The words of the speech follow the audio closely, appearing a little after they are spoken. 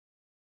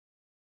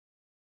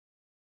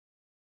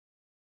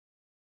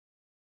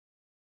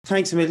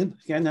Thanks a million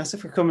again, Nessa,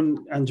 for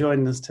coming and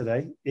joining us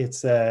today.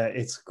 It's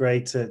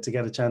great to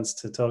get a chance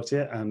to talk to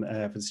you and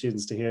for the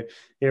students to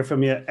hear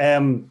from you.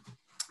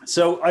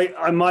 So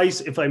I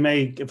might, if I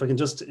can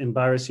just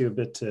embarrass you a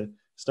bit to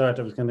start,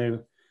 I was going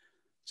to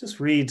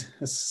just read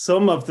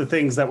some of the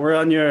things that were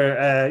on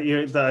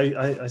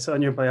that I saw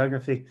in your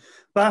biography.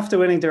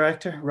 BAFTA-winning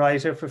director,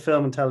 writer for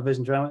film and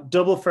television drama,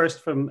 double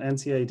first from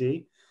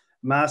NCAD,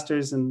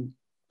 masters in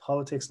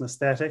politics and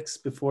aesthetics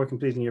before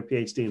completing your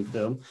PhD in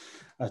film.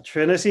 At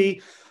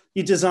Trinity,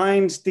 you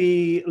designed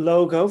the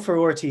logo for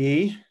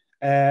RTE,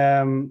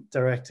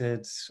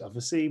 directed,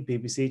 obviously,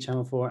 BBC,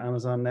 Channel 4,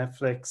 Amazon,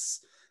 Netflix,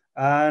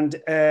 and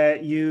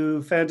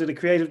you founded a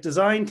creative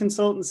design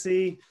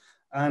consultancy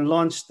and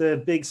launched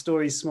the Big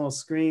Stories, Small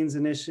Screens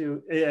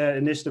initiative.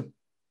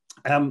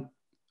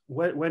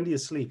 When do you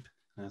sleep?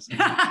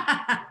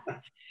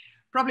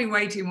 Probably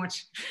way too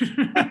much.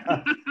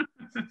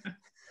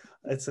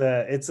 It's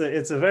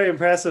a very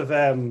impressive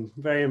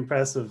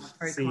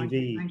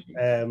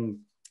CV.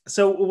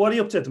 So what are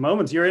you up to at the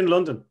moment? You're in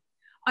London.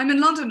 I'm in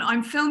London.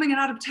 I'm filming an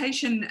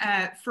adaptation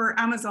for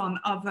Amazon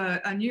of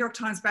a New York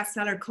Times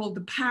bestseller called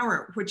The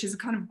Power, which is a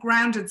kind of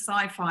grounded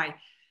sci-fi.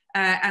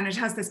 And it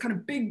has this kind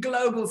of big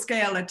global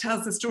scale. It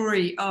tells the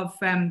story of,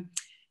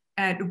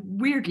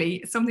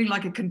 weirdly, something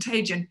like a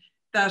contagion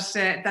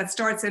that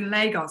starts in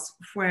Lagos,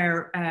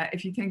 where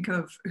if you think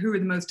of who are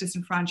the most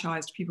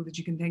disenfranchised people that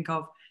you can think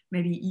of,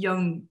 maybe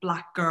young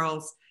Black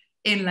girls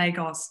in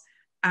Lagos.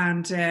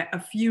 And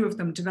a few of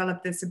them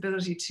develop this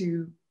ability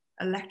to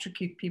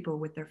electrocute people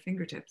with their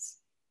fingertips.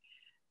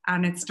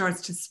 And it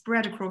starts to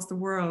spread across the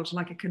world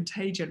like a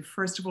contagion.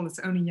 First of all, it's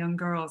only young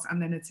girls,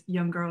 and then it's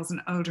young girls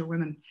and older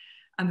women.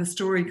 And the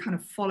story kind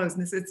of follows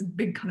this. It's a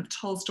big kind of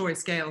Tolstoy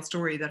scale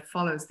story that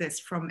follows this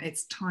from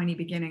its tiny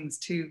beginnings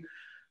to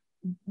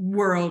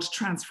world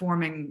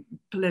transforming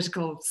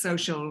political,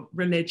 social,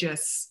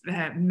 religious,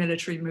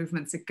 military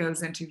movements. It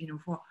goes into,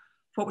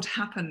 what would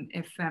happen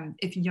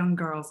if young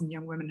girls and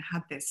young women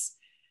had this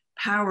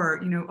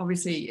power.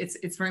 Obviously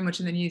it's very much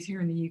in the news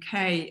here in the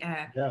UK.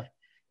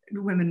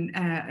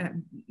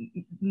 Women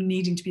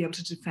needing to be able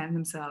to defend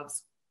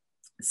themselves.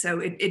 So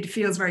it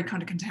feels very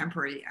kind of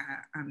contemporary,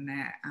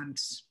 and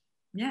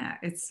yeah,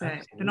 it's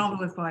the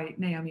novel is by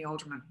Naomi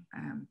Alderman.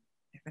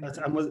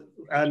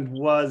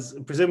 Was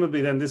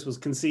presumably then this was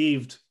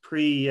conceived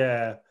pre.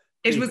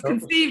 It was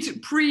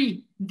conceived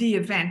pre the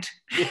event.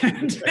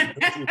 And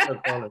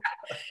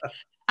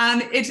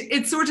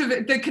it's sort of,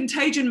 the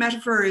contagion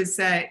metaphor is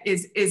a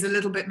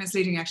little bit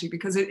misleading actually,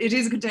 because it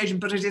is a contagion,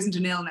 but it isn't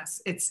an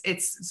illness.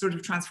 It's sort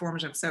of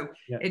transformative. So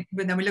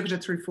when then we look at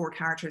it through four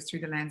characters, through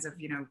the lens of,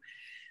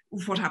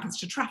 what happens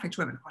to trafficked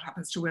women, what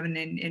happens to women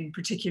in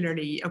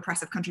particularly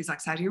oppressive countries like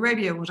Saudi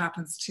Arabia, what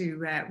happens to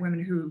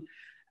women who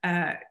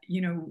are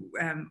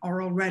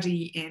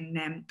already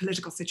in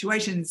political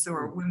situations,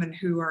 or women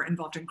who are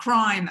involved in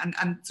crime,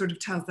 and sort of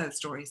tells those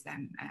stories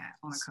then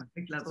on a kind of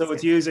big level. So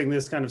it's using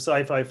this kind of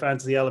sci-fi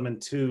fantasy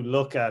element to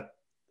look at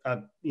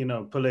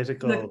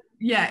political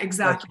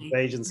exactly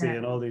agency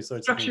and all these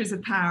sorts structures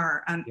of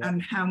power,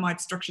 and how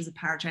might structures of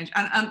power change,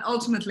 and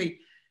ultimately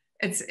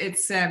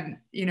it's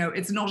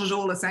not at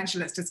all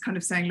essentialist. It's kind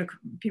of saying, look,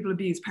 people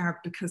abuse power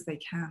because they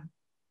can.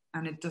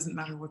 And it doesn't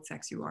matter what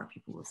sex you are,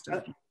 people will still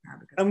abuse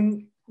power.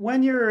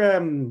 When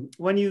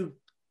you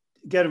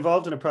get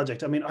involved in a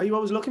project, are you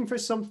always looking for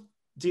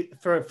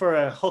for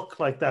a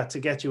hook like that to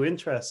get you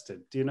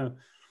interested? Do you know?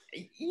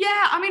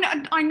 Yeah,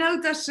 I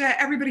know that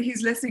everybody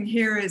who's listening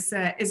here is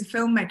a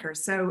filmmaker.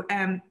 So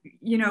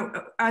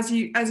as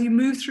you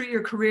move through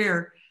your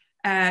career,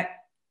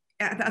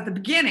 at the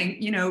beginning,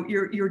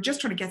 you're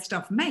just trying to get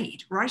stuff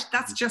made, right?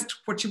 That's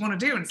just what you want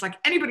to do. And it's like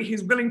anybody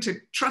who's willing to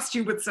trust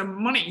you with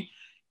some money,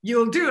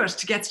 you'll do it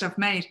to get stuff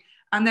made.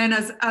 And then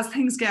as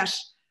things get,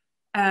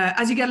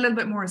 as you get a little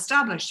bit more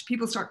established,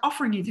 people start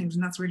offering you things,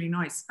 and that's really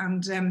nice.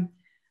 And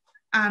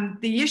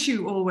the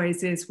issue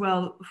always is,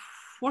 well,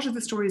 what are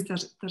the stories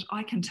that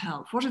I can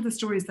tell? What are the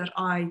stories that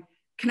I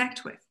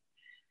connect with?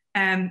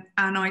 And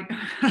I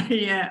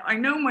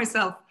know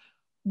myself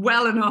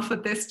well enough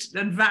at this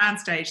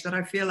advanced age that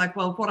I feel like,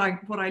 well, what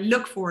I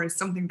look for is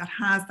something that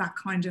has that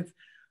kind of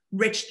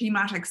rich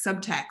thematic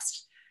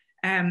subtext,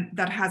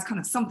 that has kind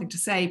of something to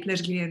say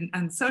politically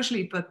and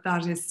socially, but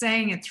that is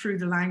saying it through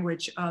the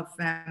language of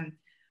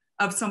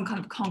some kind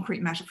of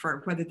concrete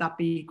metaphor, whether that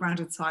be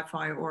grounded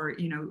sci-fi or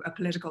a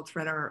political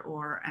thriller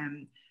or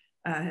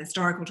a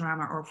historical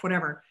drama or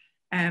whatever.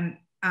 And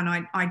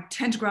I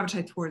tend to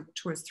gravitate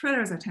towards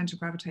thrillers. I tend to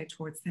gravitate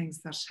towards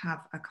things that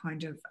have a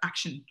kind of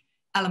action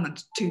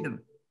element to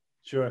them.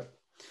 Sure.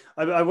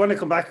 I want to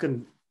come back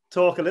and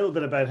talk a little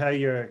bit about how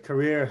your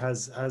career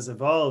has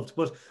evolved,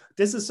 but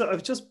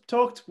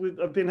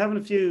I've been having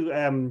a few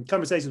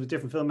conversations with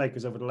different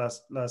filmmakers over the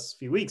last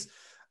few weeks,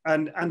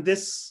 and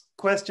this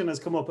question has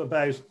come up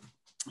about,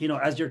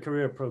 as your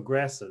career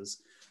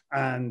progresses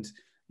and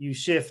you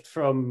shift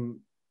from,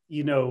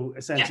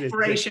 essentially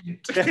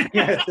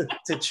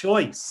to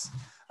choice,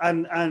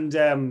 and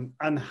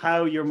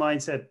how your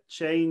mindset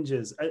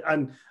changes,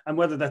 and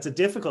whether that's a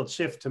difficult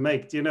shift to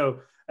make,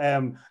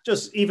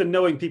 Just even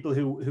knowing people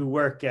who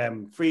work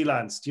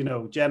freelance, you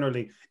know,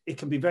 generally it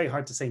can be very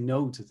hard to say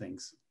no to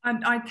things.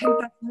 And I think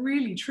that's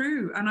really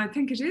true. And I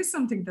think it is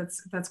something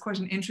that's quite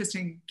an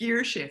interesting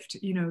gear shift,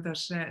 you know,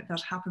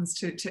 that happens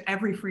to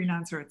every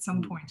freelancer at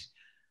some point,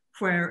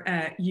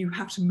 where you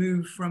have to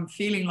move from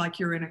feeling like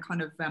you're in a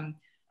kind of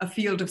a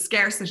field of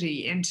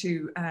scarcity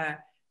into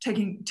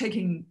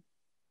taking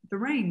the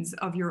reins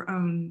of your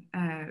own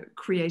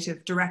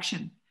creative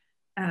direction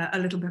a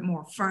little bit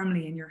more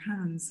firmly in your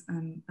hands,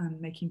 and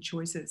making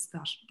choices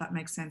that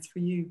make sense for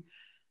you.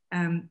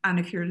 And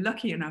if you're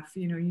lucky enough,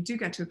 you know, you do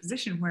get to a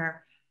position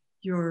where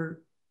you're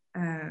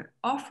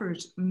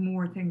offered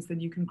more things than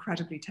you can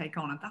credibly take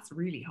on, and that's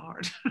really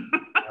hard.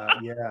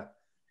 Yeah,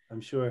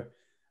 I'm sure.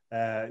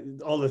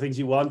 All the things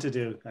you want to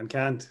do and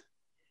can't.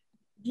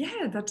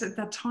 Yeah,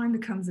 that time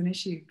becomes an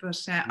issue.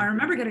 But I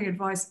remember getting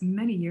advice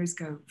many years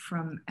ago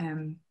from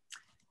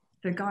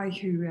the guy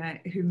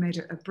who made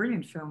a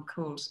brilliant film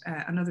called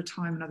Another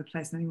Time, Another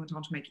Place, and then he went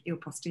on to make Il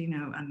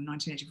Postino and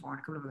 1984 and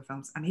a couple of other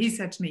films. And he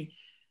said to me,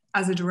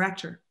 as a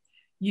director,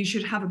 you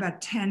should have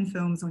about 10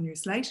 films on your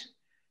slate,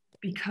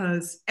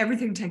 because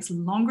everything takes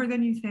longer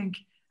than you think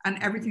and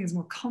everything is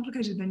more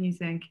complicated than you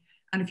think.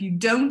 And if you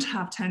don't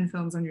have 10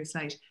 films on your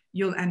slate,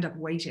 you'll end up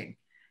waiting.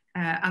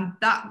 And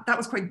that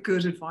was quite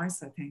good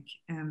advice, I think.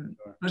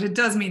 Sure. But it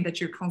does mean that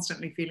you're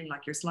constantly feeling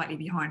like you're slightly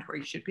behind where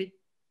you should be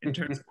in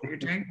terms of what you're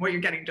doing, what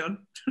you're getting done.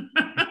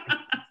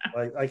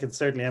 I can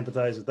certainly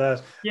empathize with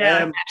that.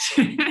 Yeah.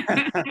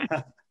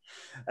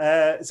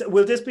 So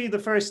will this be the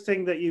first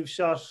thing that you've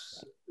shot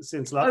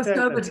since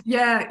lockdown?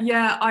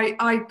 Yeah.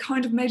 I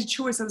kind of made a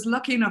choice. I was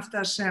lucky enough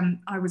that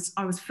I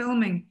was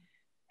filming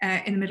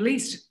in the Middle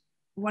East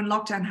when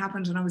lockdown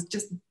happened, and I was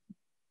just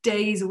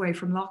days away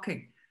from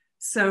locking.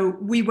 So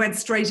we went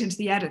straight into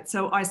the edit.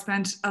 So I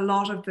spent a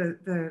lot of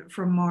the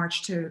from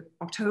March to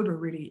October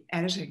really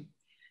editing,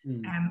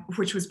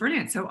 which was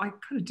brilliant. So I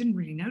kind of didn't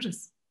really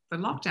notice the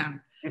lockdown.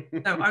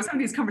 So I was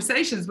having these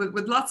conversations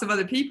with lots of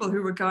other people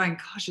who were going,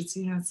 gosh, it's,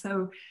 you know, it's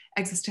so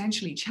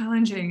existentially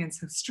challenging and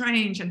so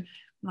strange. And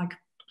I'm like,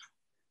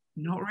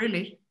 not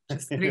really.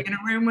 Just sitting in a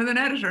room with an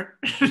editor.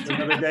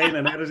 Another day in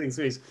an editing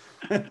suite.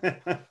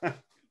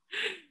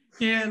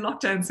 Yeah,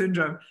 lockdown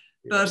syndrome.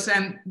 But so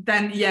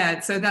then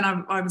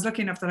I was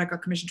lucky enough that I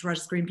got commissioned to write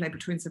a screenplay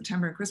between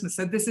September and Christmas.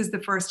 So this is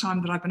the first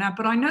time that I've been out.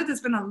 But I know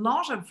there's been a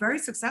lot of very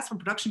successful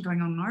production going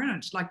on in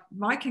Ireland. Like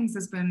Vikings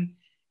has been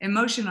in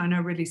motion. I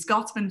know Ridley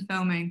Scott's been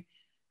filming,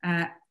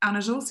 and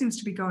it all seems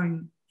to be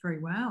going very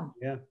well.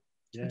 Yeah.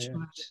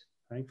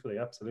 Thankfully,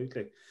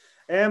 absolutely.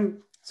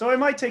 So I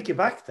might take you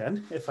back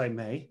then, if I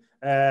may,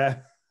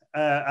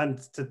 and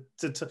to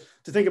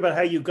think about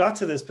how you got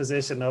to this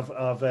position of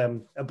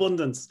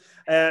abundance.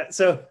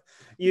 So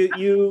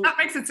you that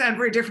makes it sound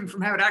very different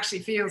from how it actually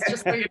feels.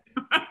 Just so you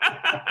know.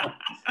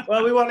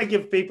 Well, we want to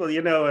give people,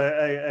 you know,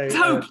 there's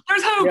hope.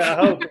 There's hope. Yeah,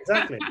 hope.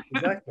 Exactly.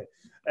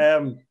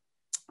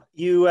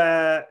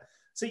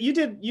 So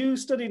you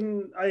studied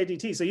in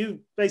IADT, so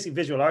you basically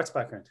visual arts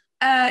background.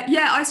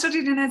 Yeah, I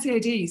studied in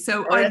NCAD.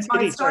 So I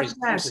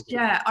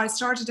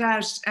started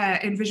out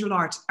in visual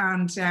art,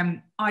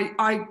 and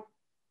I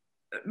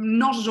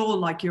not at all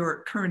like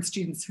your current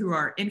students who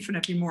are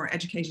infinitely more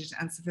educated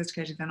and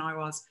sophisticated than I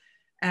was.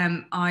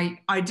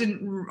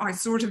 I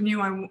sort of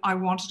knew I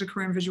wanted a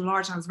career in visual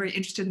art. I was very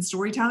interested in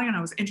storytelling, and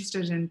I was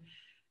interested in,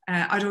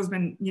 I'd always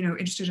been, you know,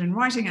 interested in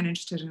writing and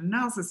interested in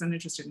analysis and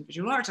interested in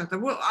visual art. I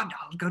thought, well, I'll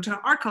go to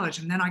art college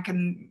and then I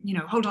can, you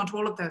know, hold on to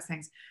all of those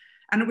things.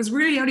 And it was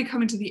really only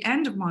coming to the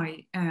end of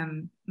my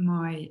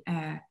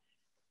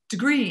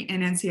degree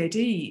in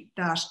NCAD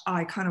that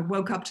I kind of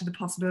woke up to the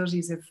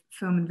possibilities of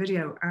film and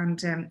video.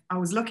 And I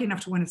was lucky enough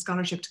to win a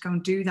scholarship to go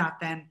and do that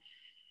then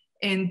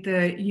in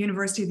the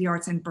University of the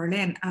Arts in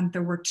Berlin. And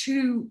there were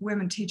two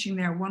women teaching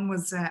there. One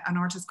was an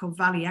artist called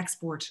Valley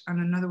Export, and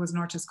another was an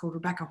artist called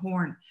Rebecca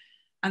Horn.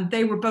 And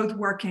they were both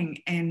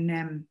working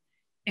in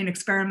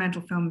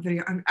experimental film and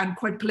video, and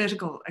quite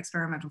political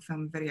experimental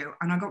film and video.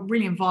 And I got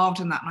really involved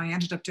in that, and I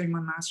ended up doing my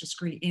master's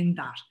degree in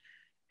that.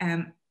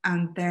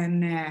 And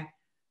then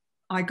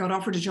I got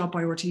offered a job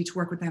by RT to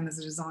work with them as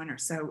a designer.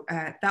 So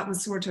that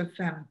was sort of,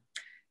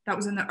 that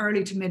was in the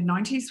early to mid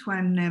 90s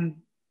when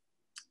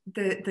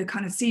the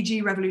kind of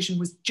CG revolution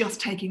was just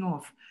taking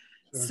off.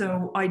 Sure.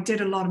 So I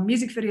did a lot of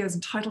music videos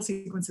and title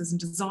sequences and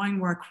design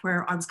work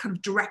where I was kind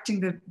of directing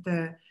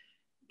the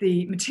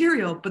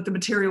material, but the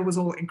material was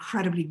all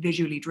incredibly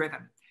visually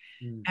driven.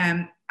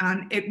 And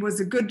it was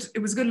a good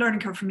learning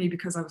curve for me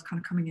because I was kind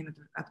of coming in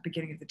at the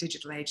beginning of the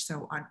digital age.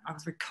 So I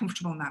was very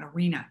comfortable in that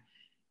arena.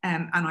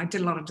 And I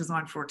did a lot of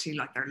design for RT,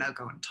 like their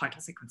logo and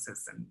title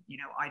sequences and, you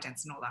know,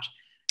 idents and all that.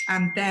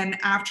 And then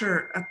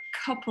after a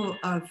couple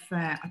of,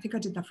 I think I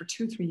did that for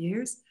 2 or 3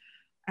 years,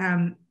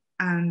 and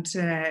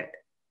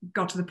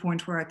got to the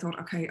point where I thought,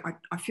 okay,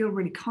 I feel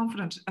really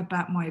confident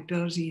about my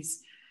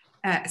abilities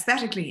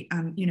aesthetically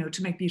and, you know,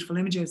 to make beautiful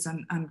images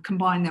and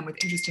combine them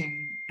with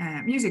interesting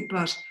music.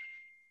 But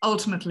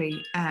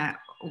ultimately,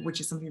 which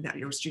is something that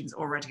your students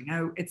already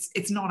know,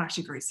 it's not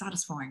actually very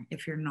satisfying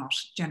if you're not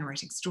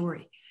generating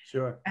story.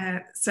 Sure.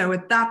 So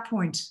at that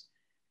point,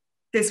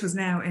 this was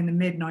now in the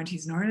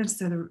mid-90s in Ireland.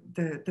 So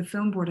the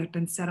film board had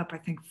been set up, I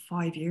think,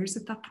 5 years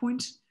at that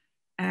point.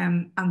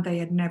 And they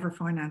had never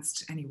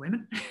financed any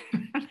women.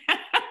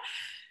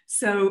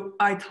 So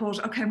I thought,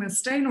 okay, I'm going to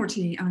stay in RT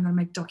and I'm going to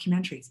make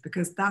documentaries,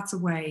 because that's a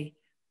way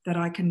that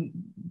I can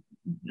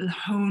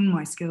hone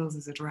my skills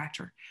as a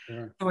director.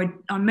 Sure. So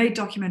I made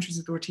documentaries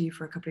with RT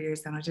for a couple of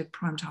years. Then I did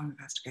Primetime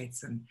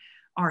Investigates and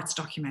arts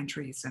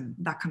documentaries and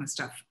that kind of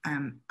stuff.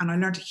 And I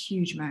learned a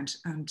huge amount.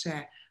 And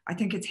I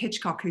think it's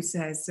Hitchcock who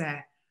says,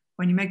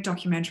 when you make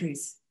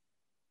documentaries,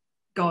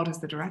 God is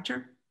the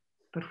director.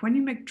 But when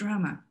you make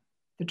drama,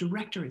 the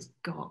director is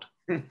God.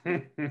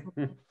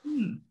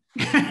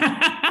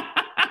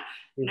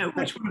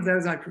 Which one of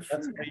those I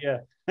prefer?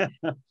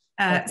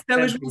 So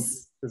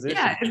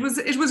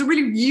it was a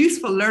really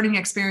useful learning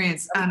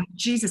experience. And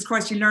Jesus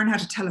Christ, you learn how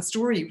to tell a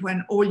story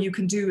when all you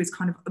can do is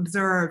kind of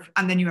observe,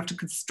 and then you have to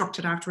construct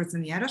it afterwards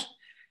in the edit.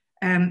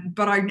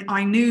 But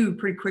I knew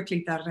pretty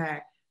quickly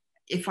that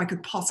if I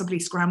could possibly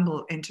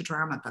scramble into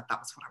drama, that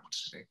was what I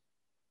wanted to do.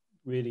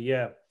 Really,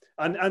 yeah.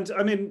 And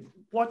I mean,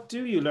 what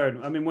do you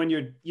learn? I mean, when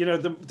you're,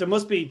 there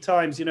must be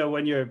times,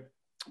 when you're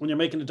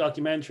making a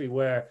documentary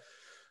where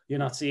you're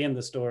not seeing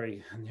the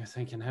story and you're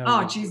thinking, how?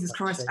 Oh, Jesus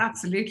Christ,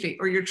 absolutely.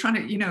 Or you're trying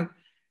to,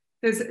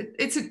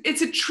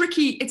 it's a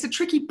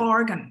tricky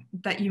bargain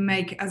that you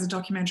make as a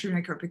documentary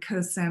maker,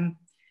 because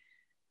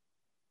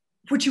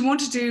what you want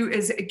to do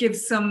is give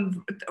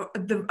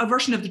a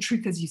version of the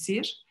truth as you see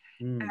it.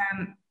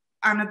 And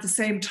at the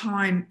same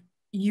time,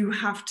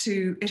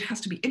 it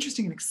has to be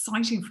interesting and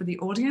exciting for the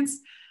audience.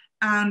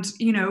 And,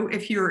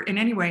 if you're in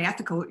any way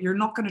ethical, you're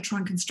not going to try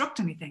and construct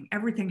anything.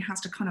 Everything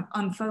has to kind of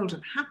unfold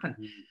and happen.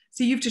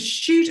 So you have to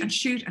shoot and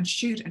shoot and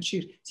shoot and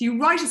shoot. So you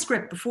write a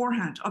script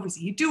beforehand.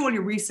 Obviously, you do all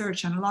your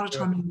research, and a lot of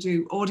time you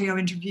do audio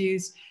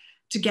interviews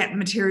to get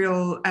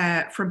material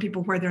from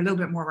people where they're a little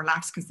bit more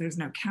relaxed because there's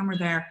no camera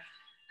there.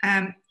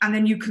 And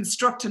then you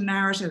construct a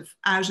narrative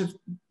out of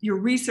your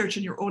research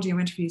and your audio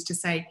interviews to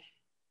say,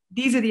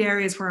 these are the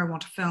areas where I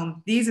want to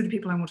film. These are the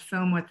people I want to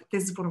film with.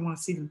 This is what I want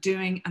to see them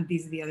doing. And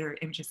these are the other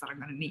images that I'm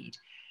going to need.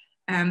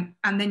 And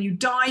then you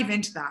dive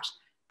into that,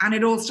 and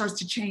it all starts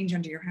to change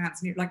under your hands.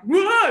 And you're like,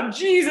 whoa,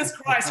 Jesus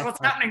Christ, what's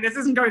happening? This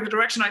isn't going the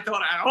direction I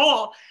thought at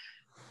all.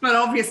 But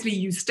obviously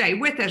you stay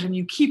with it, and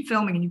you keep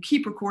filming and you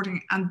keep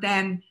recording. And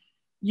then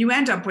you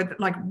end up with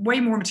like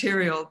way more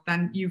material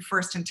than you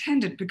first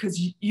intended,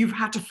 because you've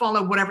had to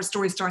follow whatever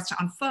story starts to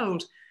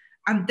unfold.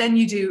 And then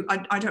you do,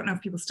 I don't know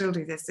if people still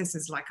do this. This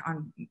is like,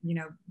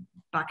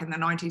 back in the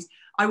 90s,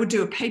 I would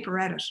do a paper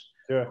edit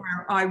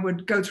where I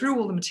would go through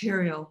all the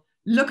material,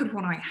 look at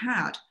what I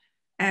had,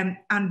 and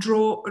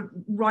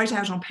write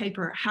out on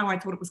paper how I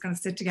thought it was going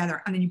to sit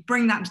together. And then you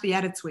bring that into the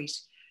edit suite,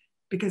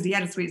 because the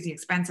edit suite is the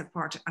expensive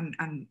part,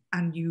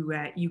 and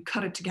you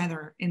cut it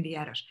together in the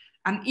edit.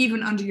 And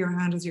even under your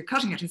hand as you're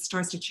cutting it, it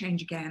starts to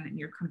change again, and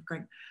you're kind of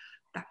going,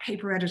 that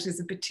paper edit is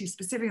a bit too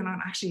specific, and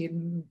I'm actually,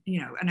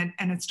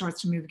 and it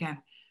starts to move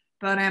again.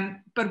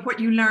 But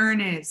what you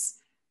learn is,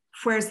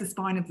 where's the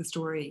spine of the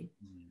story?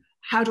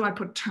 How do I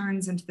put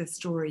turns into this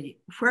story?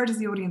 Where does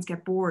the audience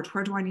get bored?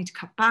 Where do I need to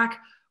cut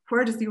back?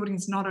 Where does the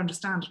audience not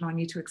understand and I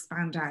need to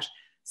expand out?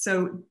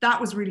 So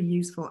that was really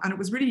useful. And it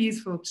was really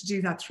useful to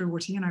do that through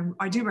RT. And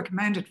I do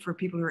recommend it for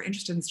people who are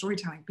interested in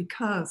storytelling,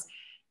 because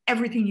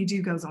everything you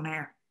do goes on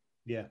air.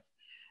 Yeah.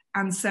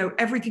 And so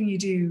everything you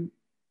do,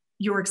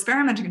 you're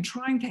experimenting and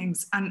trying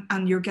things,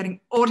 and you're getting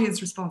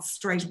audience response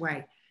straight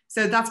away.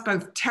 So that's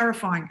both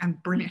terrifying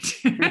and brilliant.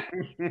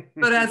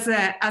 But as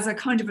a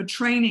kind of a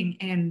training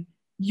in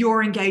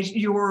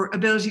your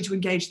ability to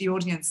engage the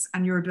audience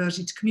and your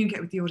ability to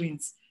communicate with the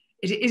audience,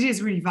 it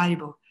is really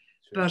valuable.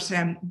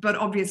 Sure. But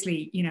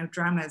obviously,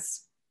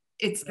 dramas,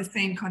 it's the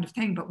same kind of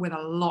thing, but with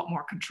a lot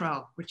more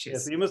control, which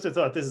is. So you must have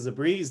thought this is a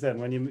breeze then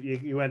when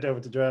you went over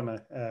to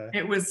drama.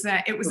 It was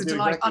a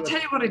delight. I'll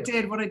tell you what I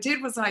did. What I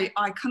did was I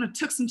kind of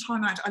took some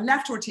time out. I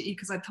left RTE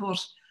because I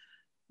thought,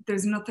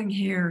 there's nothing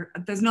here.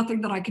 There's nothing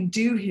that I can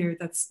do here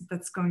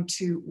that's going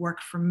to work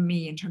for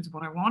me in terms of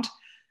what I want.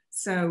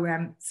 So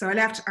I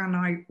left, and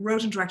I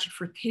wrote and directed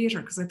for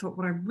theatre, because I thought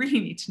what I really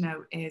need to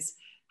know is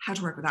how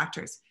to work with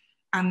actors.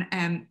 And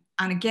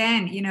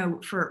again,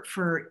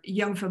 for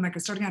young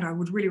filmmakers starting out, I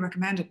would really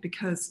recommend it,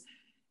 because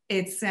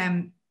it's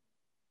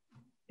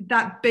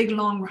that big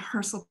long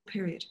rehearsal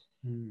period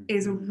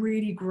is a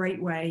really great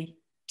way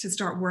to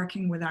start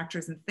working with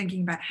actors and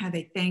thinking about how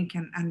they think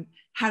and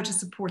how to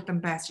support them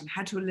best and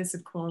how to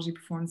elicit quality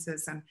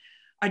performances. And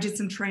I did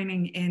some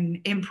training in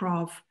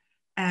improv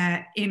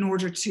in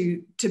order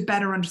to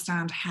better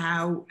understand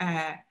how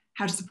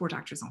to support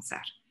actors on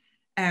set.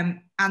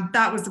 And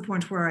that was the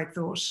point where I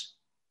thought,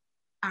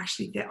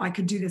 actually, I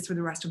could do this for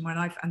the rest of my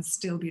life and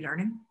still be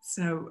learning.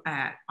 So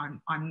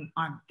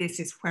this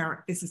is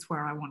where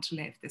I want to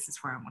live. This is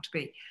where I want to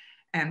be.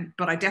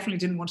 But I definitely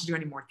didn't want to do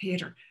any more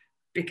theatre,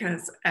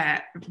 because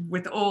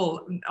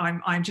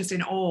I'm just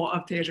in awe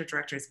of theatre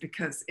directors,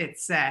 because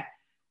it's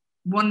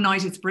one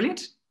night it's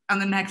brilliant,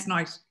 and the next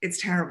night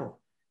it's terrible,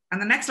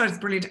 and the next night it's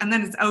brilliant, and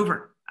then it's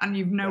over, and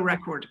you've no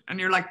record, and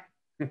you're like,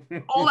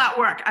 all that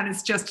work, and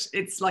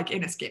it's like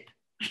in a skip.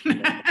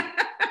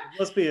 It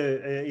must be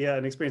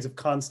an experience of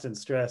constant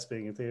stress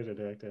being a theatre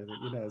director,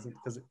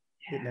 because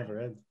it never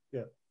ends.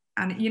 Yeah.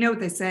 And you know what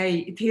they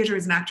say, theatre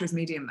is an actor's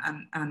medium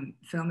and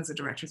film is a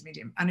director's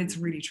medium. And it's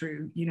really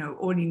true. You know,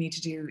 all you need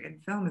to do in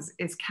film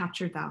is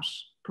capture that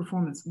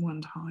performance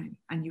one time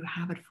and you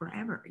have it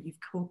forever. You've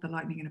caught the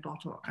lightning in a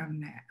bottle,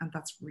 and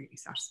that's really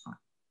satisfying.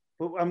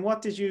 Well, and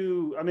what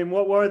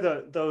were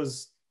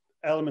those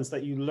elements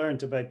that you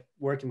learned about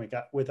working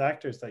with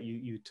actors that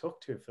you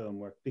took to your film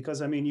work?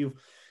 Because I mean,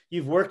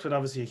 you've worked with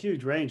obviously a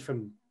huge range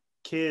from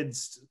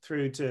kids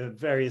through to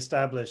very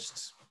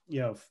established,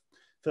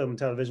 film and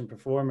television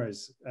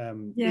performers.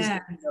 So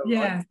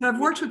I've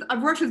worked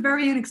with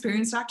very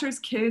inexperienced actors,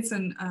 kids,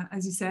 and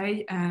as you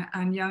say,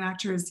 and young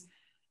actors,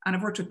 and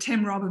I've worked with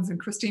Tim Robbins and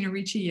Christina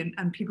Ricci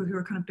and people who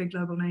are kind of big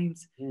global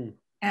names.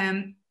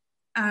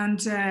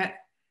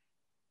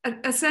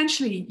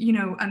 Essentially,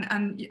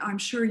 and I'm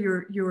sure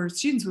your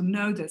students will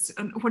know this.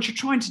 And what you're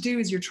trying to do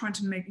is you're trying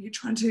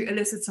to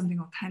elicit something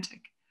authentic,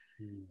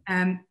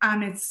 and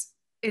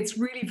it's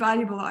really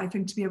valuable, I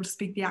think, to be able to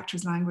speak the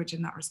actor's language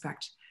in that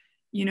respect.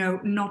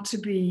 Not to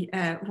be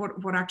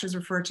what actors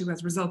refer to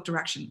as result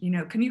direction.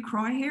 Can you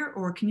cry here,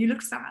 or can you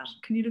look sad?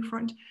 Can you look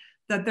frightened?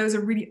 That those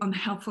are really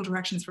unhelpful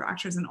directions for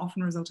actors and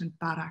often result in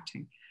bad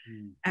acting.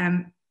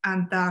 And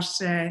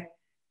that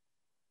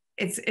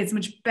it's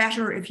much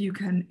better if you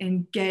can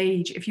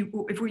engage. If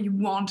what you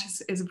want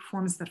is a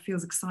performance that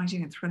feels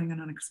exciting and thrilling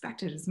and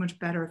unexpected, it's much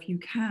better if you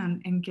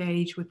can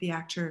engage with the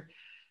actor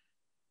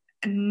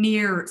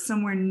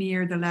somewhere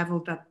near the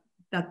level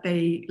that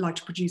they like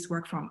to produce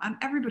work from. And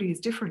everybody is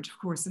different, of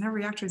course, and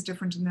every actor is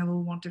different, and they'll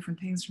all want different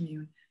things from you.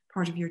 And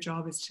part of your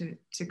job is to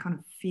kind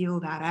of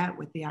feel that out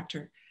with the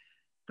actor.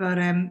 But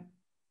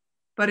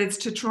it's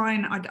to try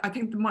and, I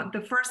think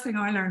the first thing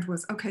I learned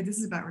was, okay, this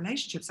is about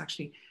relationships,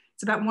 actually.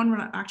 It's about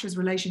one actor's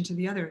relation to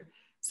the other.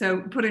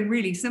 So put in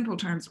really simple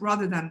terms,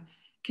 rather than,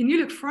 can you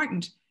look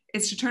frightened?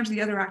 It's to turn to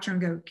the other actor and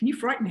go, can you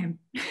frighten him?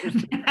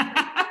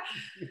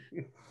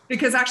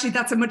 Because actually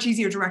that's a much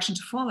easier direction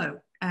to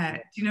follow. Do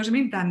you know what I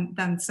mean?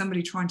 Than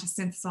somebody trying to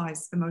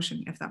synthesize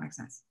emotion, if that makes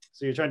sense.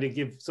 So you're trying to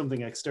give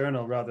something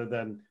external rather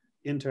than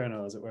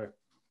internal, as it were.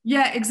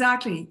 Yeah,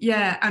 exactly.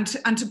 Yeah,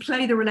 and to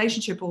play the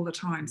relationship all the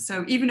time.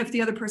 So even if the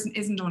other person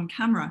isn't on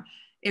camera,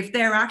 if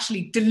they're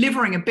actually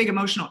delivering a big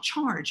emotional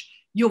charge,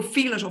 you'll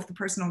feel it off the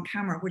person on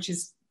camera, which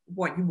is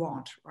what you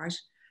want, right?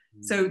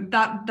 So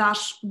that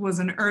was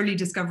an early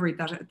discovery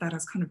that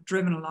has kind of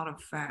driven a lot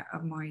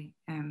of my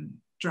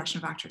direction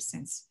of actors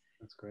since.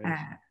 That's great.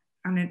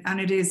 And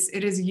it is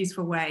a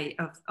useful way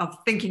of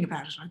thinking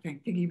about it, I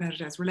think, thinking about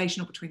it as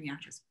relational between the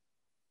actors.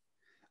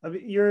 I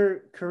mean,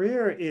 your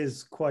career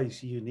is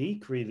quite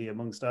unique, really,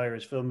 amongst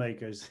Irish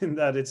filmmakers, in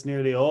that it's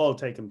nearly all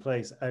taken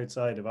place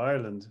outside of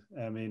Ireland.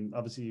 I mean,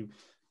 obviously,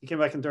 you came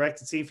back and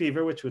directed Sea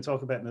Fever, which we'll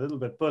talk about in a little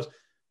bit. But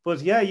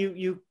yeah,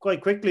 you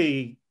quite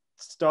quickly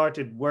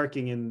started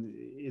working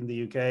in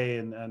the UK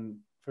and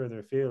further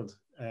afield.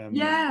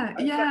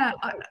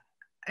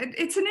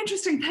 It's an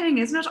interesting thing,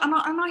 isn't it? And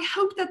I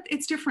hope that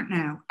it's different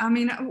now. I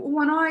mean,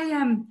 when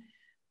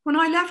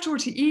I left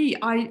RTE,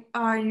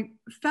 I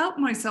felt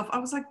myself, I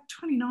was like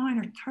 29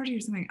 or 30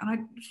 or something, and I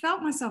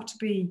felt myself to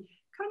be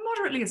kind of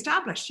moderately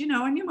established.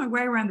 I knew my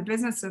way around the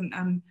business,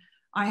 and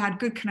I had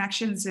good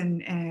connections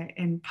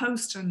in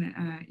post, and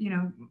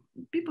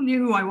people knew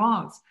who I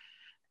was.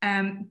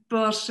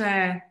 But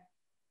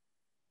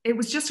it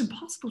was just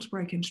impossible to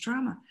break into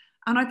drama.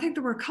 And I think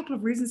there were a couple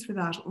of reasons for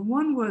that.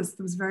 One was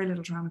there was very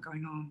little drama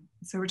going on.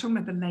 So we're talking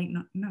about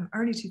the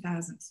early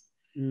 2000s.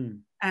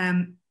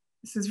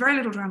 So there's very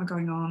little drama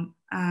going on.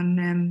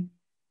 And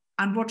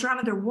what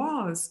drama there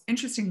was,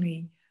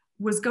 interestingly,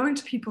 was going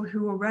to people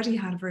who already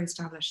had a very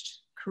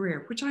established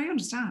career, which I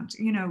understand.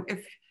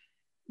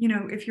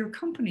 If your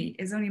company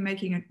is only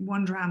making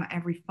one drama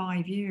every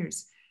 5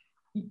 years,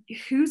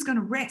 who's going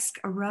to risk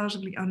a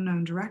relatively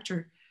unknown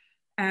director?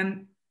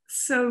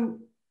 So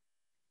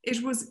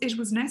it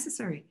was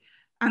necessary,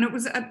 and I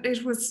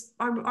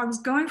was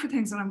going for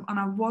things, and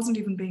I wasn't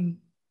even being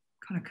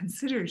kind of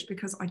considered,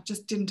 because I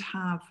just didn't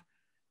have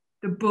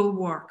the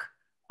bulwark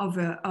of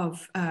a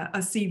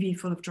CV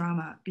full of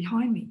drama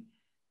behind me.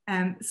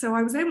 So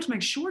I was able to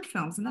make short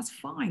films, and that's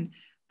fine.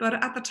 But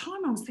at the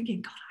time, I was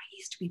thinking, God, I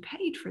used to be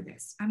paid for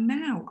this, and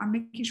now I'm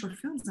making short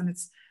films, and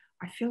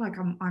I feel like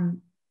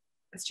I'm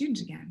a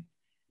student again.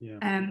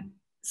 Yeah.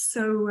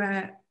 So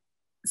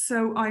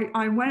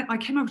I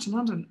came over to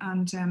London,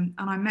 and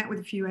I met with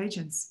a few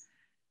agents,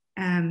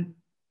 and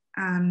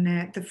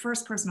the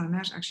first person I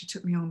met actually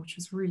took me on, which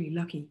was really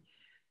lucky.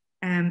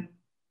 And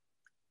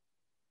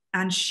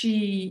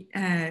she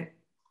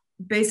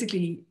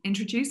basically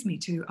introduced me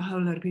to a whole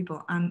load of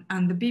people,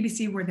 and the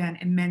BBC were then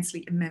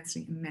immensely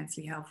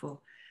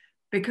helpful,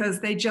 because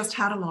they just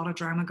had a lot of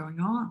drama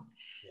going on.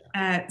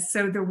 Yeah.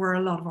 So there were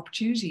a lot of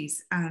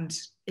opportunities, and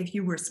if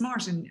you were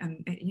smart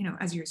and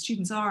as your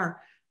students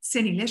are,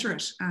 cine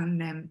literate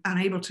and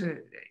able to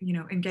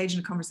engage in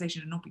a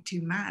conversation and not be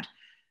too mad,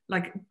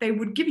 like, they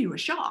would give you a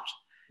shot.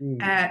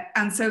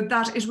 And so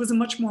that it was a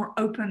much more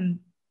open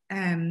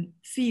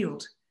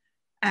field.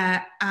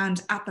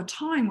 And at the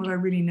time, what I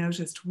really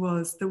noticed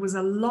was there was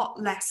a lot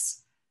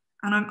less,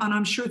 and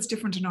I'm sure it's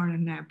different in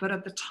Ireland now, but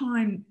at the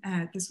time,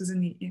 this was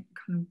in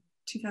kind of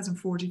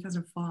 2004,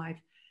 2005,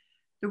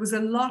 there was a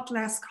lot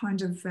less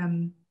kind of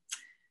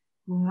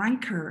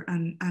rancor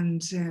and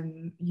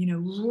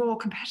raw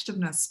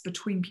competitiveness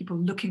between people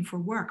looking for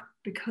work,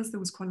 because there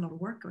was quite a lot of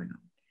work going on.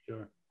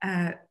 Sure.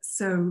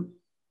 So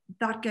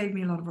that gave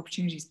me a lot of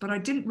opportunities, but I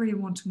didn't really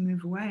want to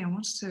move away. I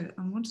wanted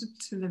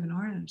to live in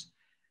Ireland.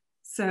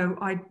 So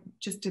I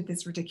just did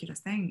this ridiculous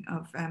thing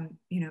of,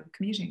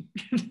 commuting,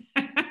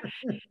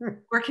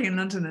 working in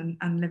London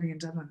and living in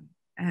Dublin.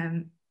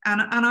 And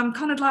I'm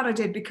kind of glad I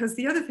did, because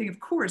the other thing, of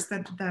course,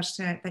 that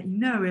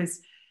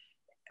is,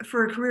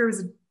 for a career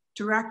as a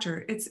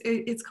director,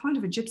 it's kind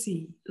of a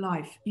gypsy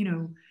life,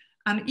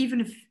 and even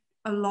if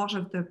a lot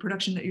of the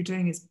production that you're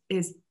doing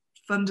is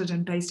funded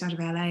and based out of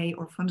LA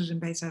or funded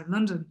and based out of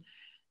London,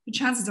 the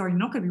chances are you're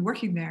not going to be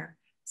working there.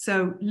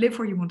 So live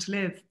where you want to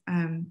live,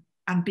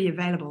 and be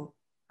available.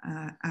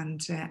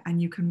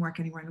 And you can work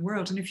anywhere in the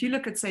world. And if you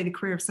look at, say, the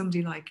career of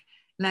somebody like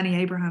Lenny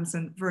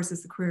Abrahamson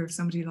versus the career of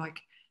somebody like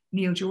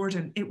Neil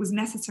Jordan, it was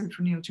necessary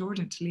for Neil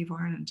Jordan to leave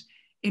Ireland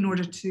in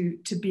order to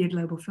be a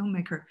global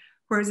filmmaker,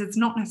 whereas it's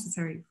not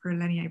necessary for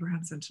Lenny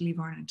Abrahamson to leave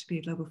Ireland to be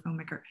a global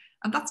filmmaker.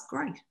 And that's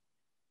great.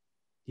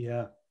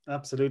 Yeah,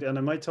 absolutely. And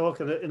I might talk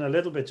in a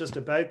little bit just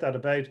about that,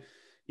 about,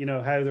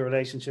 how the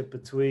relationship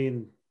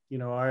between,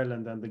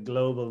 Ireland and the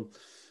global,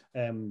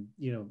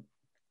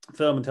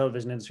 film and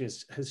television industry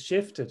has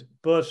shifted.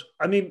 But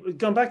I mean,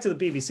 going back to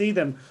the BBC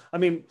then, I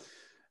mean,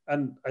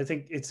 and I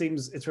think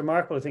it's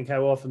remarkable, I think,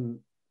 how often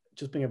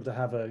just being able to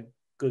have a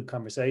good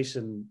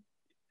conversation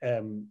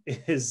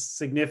is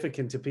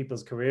significant to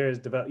people's careers,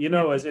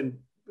 as in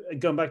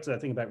going back to that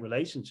thing about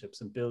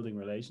relationships and building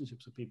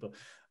relationships with people.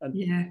 And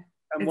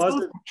it's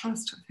was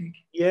trust, I think.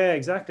 Yeah,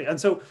 exactly. And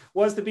so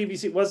was the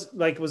BBC,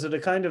 was it a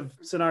kind of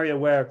scenario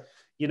where,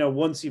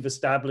 once you've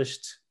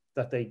established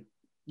that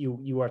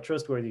you are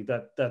trustworthy,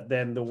 that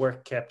then the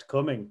work kept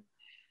coming?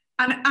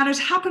 And it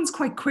happens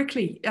quite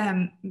quickly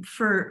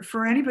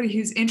for anybody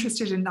who's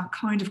interested in that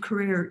kind of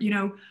career.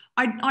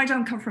 I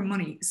don't come from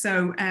money.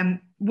 So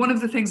one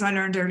of the things I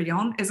learned early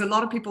on is a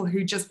lot of people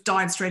who just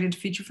dive straight into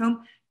feature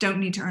film don't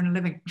need to earn a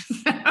living.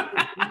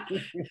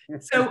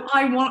 So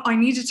I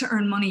needed to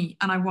earn money,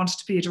 and I wanted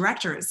to be a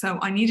director. So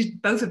I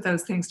needed both of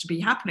those things to be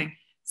happening.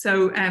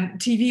 So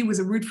TV was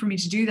a route for me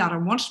to do that. I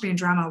wanted to be in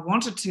drama. I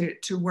wanted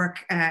to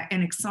work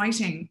in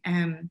exciting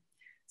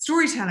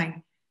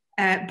storytelling.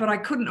 But I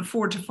couldn't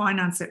afford to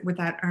finance it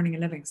without earning a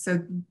living.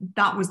 So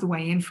that was the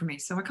way in for me.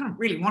 So I kind of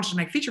really wanted to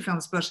make feature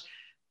films,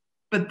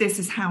 but this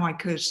is how I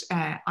could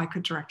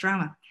direct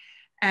drama.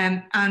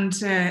 And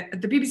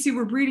the BBC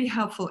were really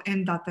helpful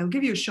in that they'll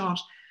give you a shot,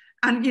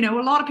 and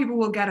a lot of people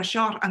will get a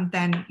shot and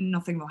then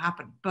nothing will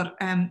happen. But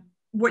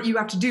what you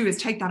have to do is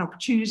take that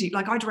opportunity.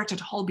 Like I directed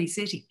Holby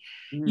City.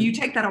 You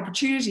take that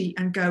opportunity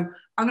and go,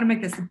 I'm going to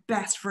make this the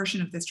best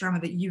version of this drama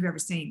that you've ever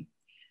seen.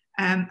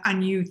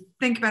 And you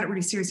think about it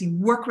really seriously,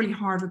 work really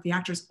hard with the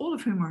actors, all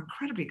of whom are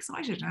incredibly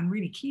excited and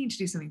really keen to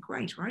do something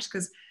great, right?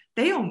 Because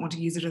they all want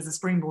to use it as a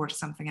springboard to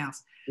something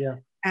else. Yeah.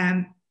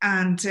 And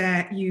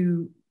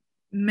you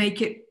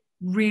make it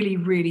really,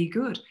 really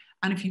good.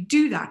 And if you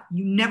do that,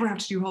 you never have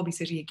to do Holby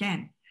City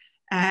again.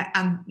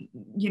 And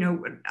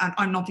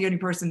I'm not the only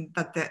person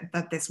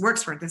that this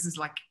works for.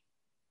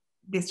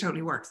 This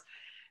totally works.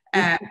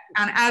 And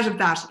out of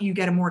that, you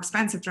get a more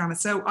expensive drama.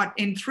 So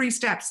in 3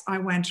 steps, I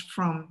went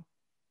from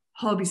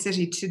Holby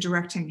City to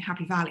directing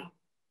Happy Valley.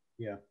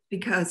 Yeah.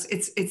 Because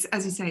it's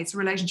as you say, it's a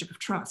relationship of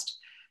trust.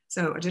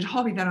 So I did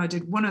Holby, then I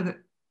did one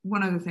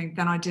other thing.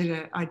 Then I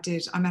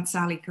met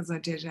Sally because I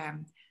did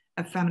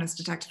a feminist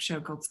detective show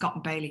called Scott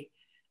and Bailey.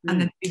 And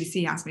then the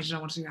BBC asked me, did I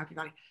want to do Happy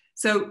Valley?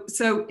 So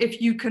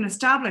if you can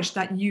establish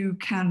that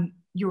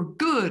you're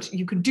good,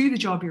 you can do the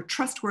job, you're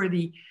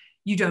trustworthy,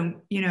 you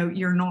don't,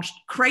 you're not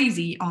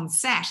crazy on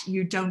set,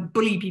 you don't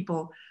bully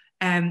people,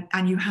 and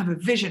you have a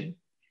vision.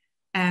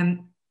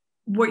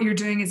 What you're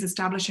doing is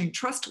establishing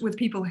trust with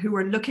people who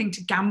are looking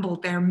to gamble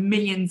their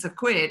millions of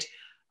quid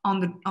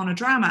on a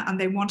drama, and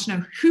they want to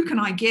know, who can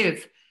I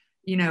give,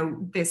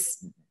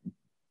 this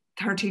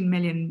 13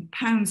 million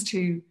pounds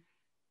to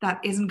that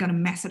isn't going to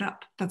mess it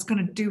up, that's going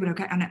to do it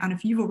okay. And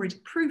if you've already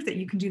proved that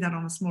you can do that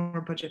on a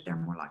smaller budget, they're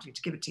more likely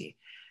to give it to you.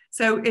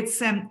 So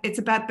it's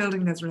about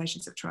building those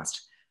relationships of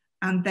trust.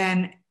 And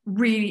then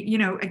really,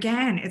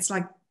 again, it's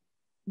like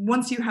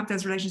once you have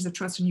those relationships of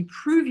trust and you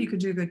prove you can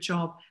do a good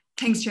job,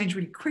 things change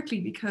really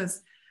quickly,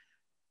 because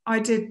I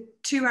did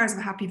 2 hours of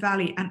Happy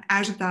Valley, and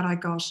out of that I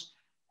got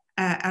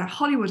a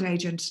Hollywood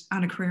agent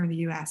and a career in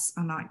the US,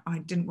 and I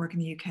didn't work in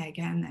the UK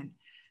again then.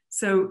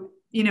 So,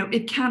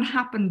 it can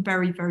happen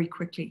very, very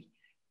quickly.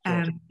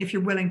 Sure. If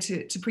you're willing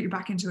to put your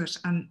back into it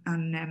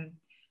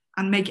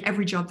and make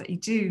every job that you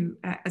do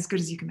as good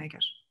as you can make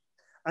it.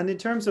 And in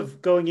terms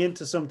of going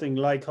into something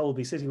like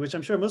Holby City, which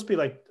I'm sure must be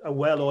like a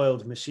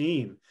well-oiled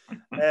machine,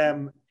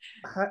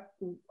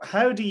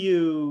 how do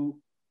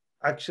you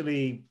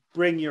actually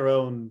bring your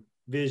own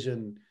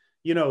vision,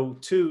 you know,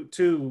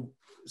 to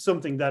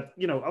something that,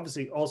 you know,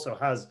 obviously also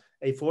has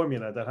a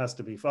formula that has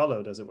to be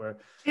followed, as it were.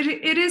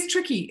 It is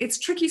tricky. It's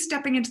tricky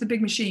stepping into the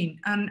big machine,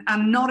 and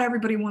not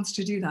everybody wants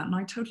to do that, and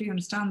I totally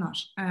understand that.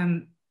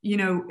 You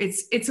know,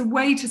 it's a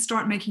way to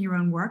start making your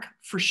own work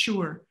for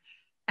sure,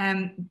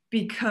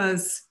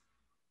 because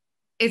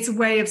it's a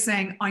way of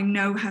saying, I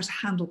know how to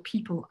handle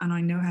people and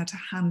I know how to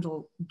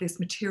handle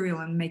this material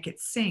and make it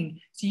sing.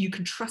 So you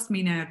can trust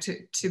me now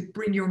to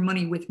bring your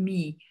money with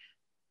me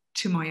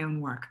to my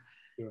own work.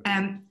 Sure.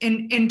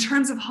 In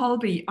terms of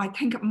Holby, I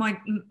think my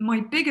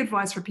big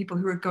advice for people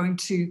who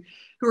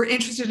are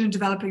interested in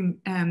developing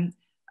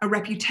a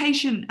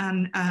reputation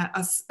and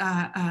a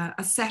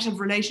set of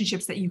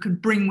relationships that you can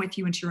bring with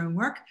you into your own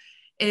work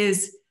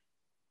is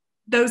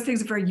those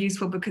things are very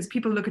useful, because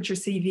people look at your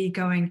CV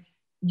going,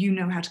 you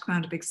know how to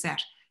command a big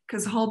set,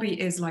 because Holby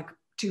is like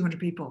 200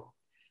 people.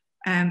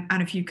 And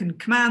if you can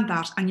command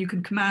that, and you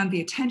can command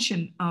the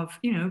attention of,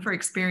 you know, very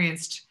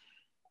experienced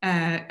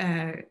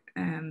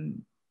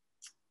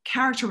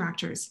character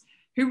actors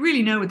who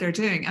really know what they're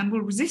doing and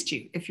will resist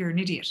you if you're an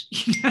idiot,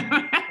 you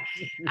know,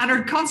 and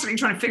are constantly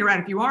trying to figure out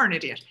if you are an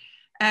idiot,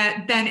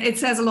 then it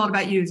says a lot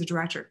about you as a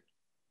director.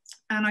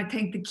 And I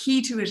think the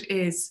key to it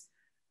is,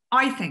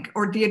 I think,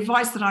 or the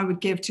advice that I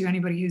would give to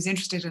anybody who's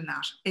interested in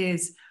that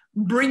is,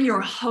 bring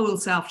your whole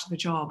self to the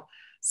job.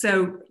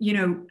 So, you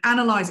know,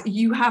 analyze,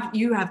 you have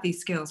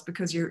these skills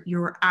because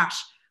you're at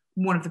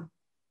one of the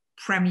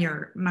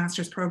premier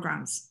master's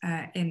programs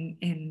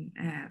in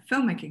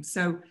filmmaking.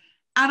 So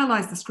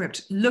analyze the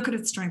script, look at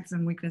its strengths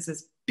and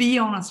weaknesses, be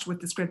honest with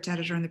the script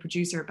editor and the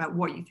producer about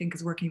what you think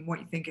is working, what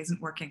you think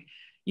isn't working.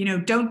 You know,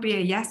 don't be a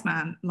yes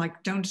man.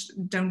 Like, don't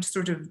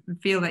sort of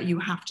feel that you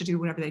have to do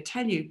whatever they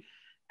tell you.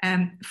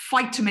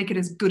 Fight to make it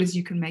as good as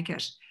you can make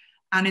it.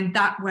 And in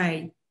that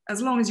way, as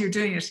long as you're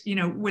doing it, you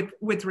know,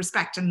 with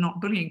respect and not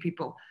bullying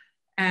people,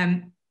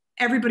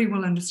 everybody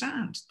will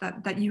understand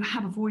that you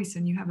have a voice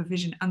and you have a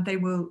vision, and they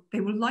will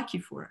like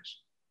you for it.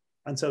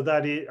 And so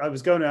that I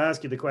was going to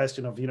ask you the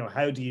question of, you know,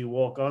 how do you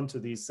walk onto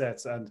these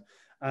sets and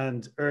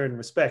earn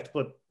respect?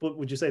 But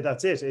would you say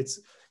that's it?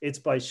 It's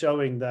by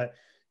showing that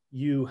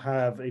you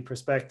have a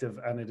perspective,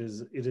 and it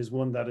is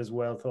one that is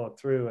well thought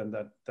through, and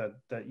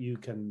that you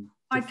can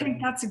defend. I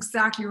think that's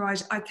exactly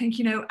right. I think,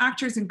 you know,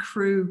 actors and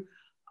crew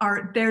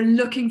they're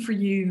looking for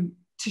you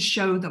to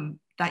show them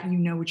that you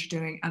know what you're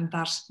doing, and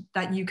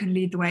that you can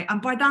lead the way.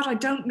 And by that, I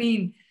don't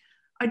mean,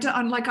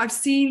 like, I've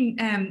seen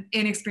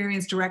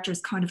inexperienced directors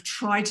kind of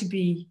try to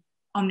be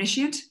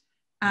omniscient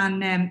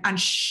and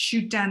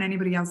shoot down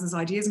anybody else's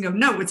ideas and go,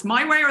 no, it's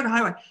my way or the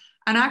highway.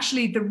 And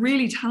actually, the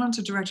really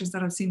talented directors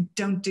that I've seen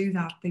don't do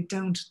that. They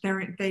don't.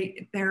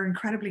 They're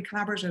incredibly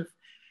collaborative.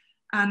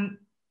 And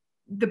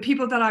the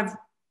people that I've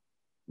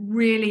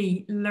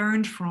really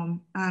learned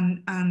from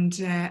and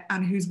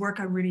whose work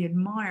I really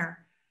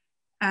admire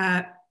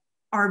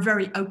are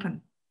very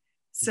open.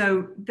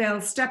 So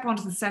they'll step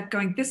onto the set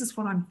going, this is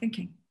what I'm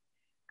thinking,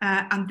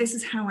 and this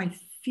is how I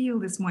feel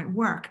this might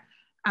work.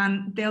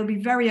 And they'll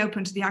be very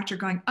open to the actor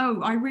going,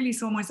 oh, I really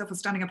saw myself as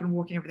standing up and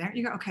walking over there.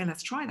 You go, okay,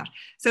 let's try that.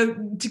 So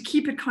to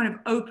keep it kind of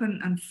open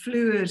and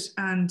fluid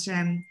and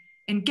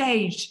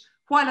engaged,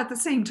 while at the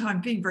same time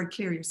being very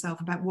clear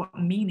yourself about what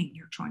meaning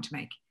you're trying to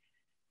make.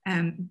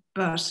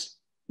 But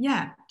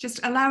yeah, just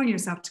allowing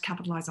yourself to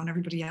capitalize on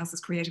everybody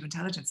else's creative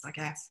intelligence, I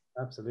guess.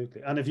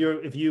 Absolutely. And if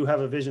you have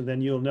a vision,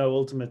 then you'll know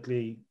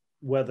ultimately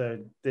whether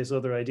this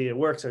other idea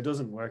works or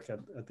doesn't work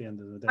at the end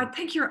of the day.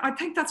 I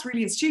think that's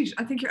really astute.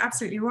 I think you're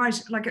absolutely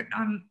right. Like,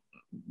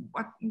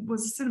 what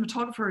was a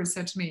cinematographer who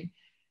said to me,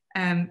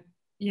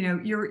 you know,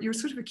 you're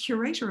sort of a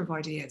curator of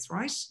ideas,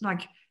 right?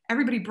 Like,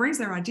 everybody brings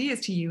their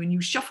ideas to you and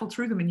you shuffle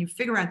through them and you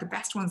figure out the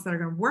best ones that are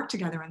going to work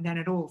together, and then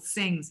it all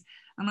sings.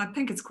 And I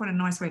think it's quite a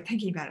nice way of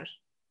thinking about it.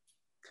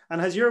 And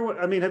have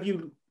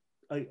you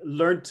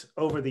learnt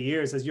over the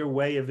years, has your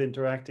way of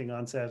interacting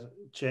on set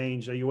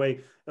changed? Or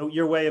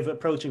your way of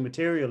approaching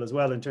material as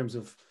well, in terms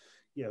of,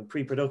 you know,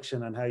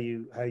 pre-production and how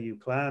you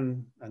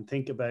plan and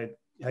think about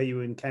how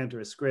you encounter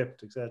a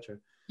script, etc.?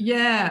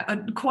 Yeah,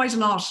 quite a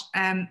lot.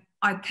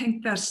 I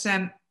think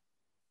that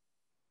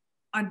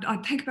I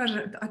think about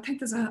it. I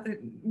think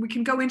we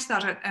can go into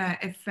that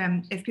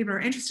if people are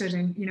interested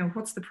in, you know,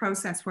 what's the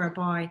process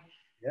whereby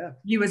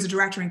you as a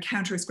director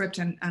encounter a script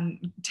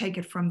and take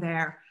it from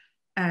there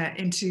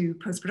into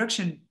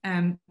post-production.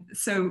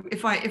 So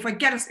if I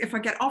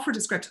get offered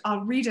a script,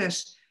 I'll read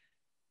it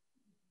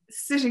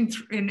sitting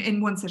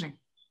in one sitting.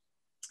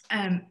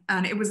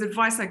 And it was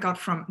advice I got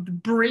from the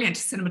brilliant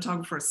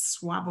cinematographer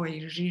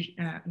Sławomir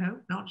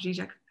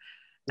Žižek,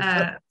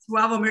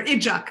 Sławomir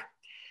Ijak.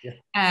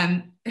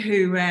 Yeah.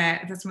 Who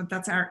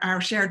that's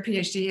our shared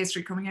PhD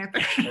history coming out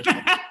there.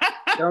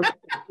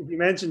 If you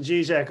mention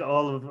Žižek,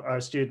 all of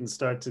our students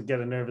start to get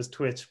a nervous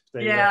twitch.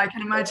 Yeah, I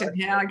can imagine.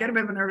 Yeah, I get a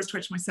bit of a nervous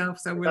twitch myself,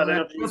 so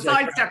we'll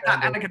sidestep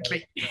that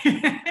elegantly.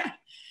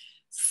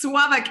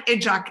 Sławek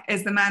Ijak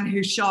is the man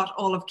who shot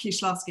all of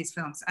Kieślowski's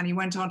films, and he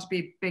went on to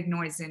be big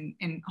noise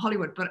in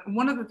Hollywood. But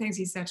one of the things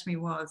he said to me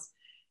was,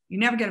 You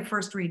never get a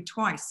first read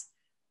twice.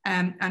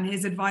 And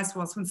his advice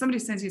was, when somebody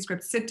sends you a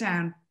script, sit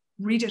down,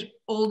 read it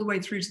all the way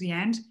through to the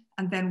end,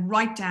 and then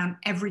write down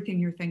everything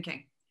you're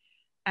thinking.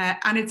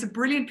 And it's a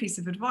brilliant piece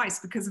of advice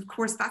because, of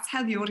course, that's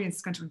how the audience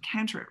is going to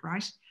encounter it,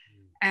 right?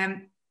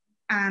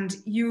 And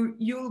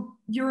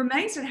you're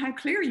amazed at how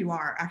clear you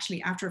are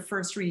actually after a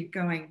first read,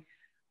 going,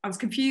 I was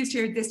confused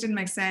here, this didn't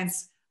make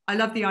sense, I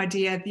love the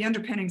idea, the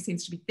underpinning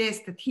seems to be this,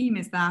 the theme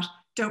is that,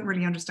 don't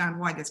really understand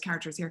why this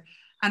character is here.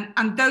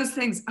 And those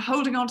things,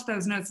 holding on to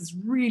those notes is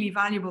really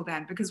valuable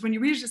then, because when you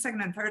read it a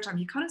second and third time,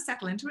 you kind of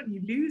settle into it and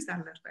you lose that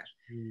a little bit.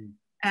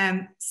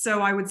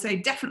 So I would say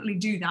definitely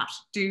do that.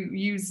 Do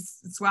use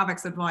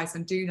Sławek's advice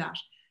and do that.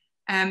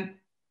 And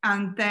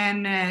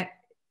then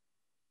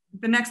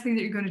the next thing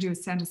that you're going to do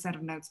is send a set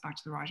of notes back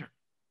to the writer.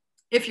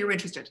 If you're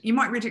interested, you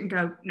might read it and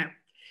go, no.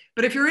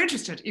 But if you're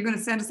interested, you're going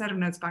to send a set of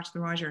notes back to the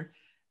writer.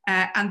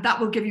 And that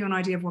will give you an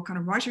idea of what kind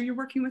of writer you're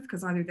working with,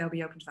 because either they'll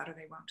be open to that or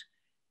they won't.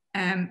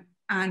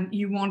 And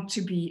you want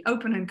to be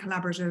open and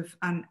collaborative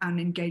and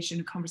engaged in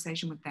a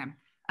conversation with them.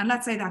 And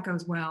let's say that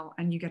goes well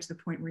and you get to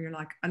the point where you're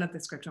like, I love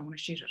this script, I want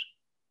to shoot it.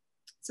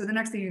 So the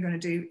next thing you're going to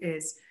do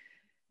is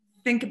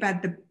think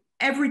about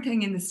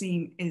everything in the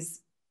scene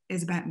is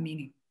about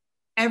meaning.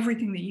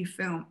 Everything that you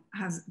film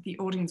the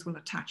audience will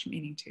attach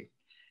meaning to.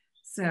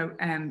 So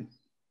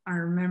I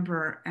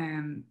remember,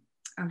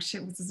 oh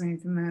shit, what's his name?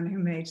 The man who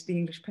made The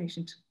English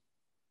Patient.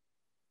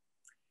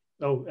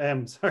 Oh,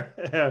 sorry.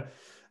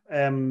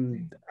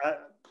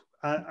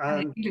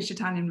 English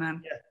Italian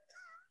man.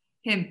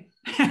 Yeah. Him.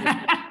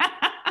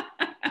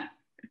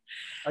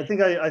 I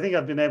think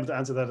I've been able to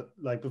answer that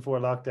like before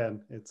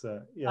lockdown. It's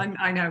yeah.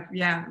 I know,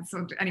 yeah.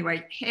 So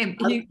anyway, him.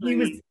 He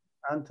was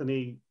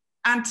Anthony,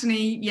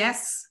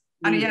 yes.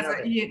 And he has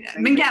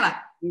Minghella.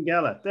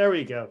 Minghella. There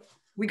we go.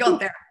 We got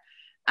there.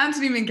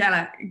 Anthony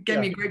Minghella gave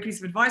me a great piece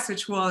of advice,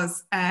 which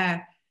was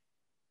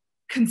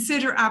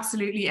consider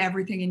absolutely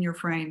everything in your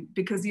frame,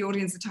 because the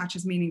audience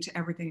attaches meaning to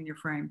everything in your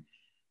frame.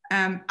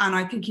 And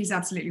I think he's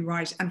absolutely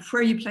right. And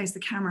where you place the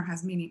camera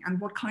has meaning,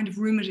 and what kind of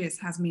room it is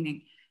has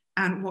meaning,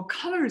 and what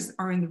colors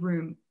are in the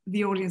room,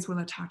 the audience will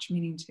attach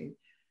meaning to.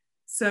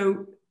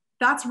 So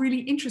that's really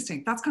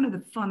interesting. That's kind of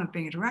the fun of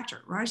being a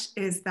director, right?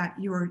 Is that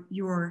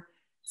you're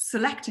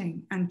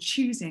selecting and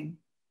choosing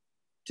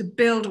to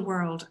build a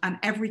world, and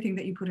everything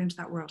that you put into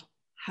that world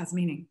has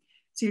meaning.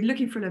 So you're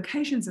looking for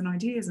locations and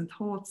ideas and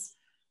thoughts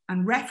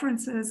and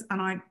references.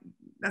 And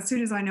as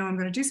soon as I know I'm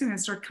going to do something, I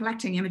start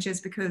collecting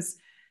images, because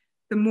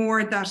the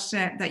more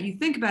that you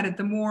think about it,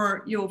 the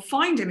more you'll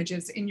find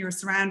images in your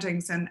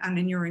surroundings and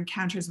in your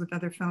encounters with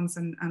other films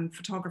and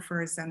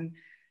photographers, and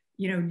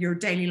your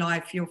daily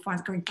life. You'll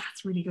find going,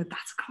 that's really good,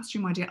 that's a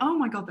costume idea, oh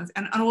my god,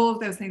 and all of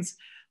those things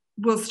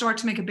will start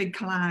to make a big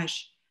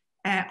collage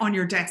on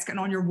your desk and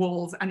on your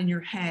walls and in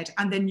your head.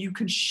 And then you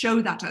can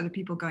show that to other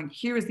people, going,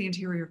 here is the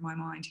interior of my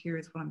mind, here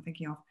is what I'm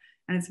thinking of.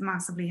 And it's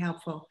massively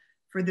helpful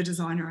for the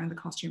designer and the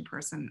costume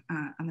person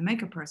and the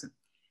makeup person.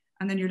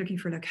 And then you're looking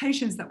for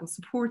locations that will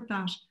support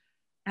that,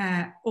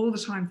 all the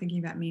time thinking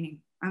about meaning.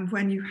 And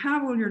when you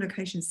have all your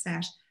locations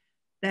set,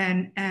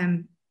 then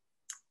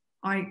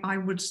I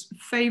would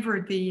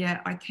favor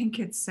I think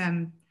it's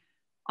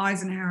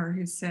Eisenhower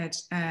who said,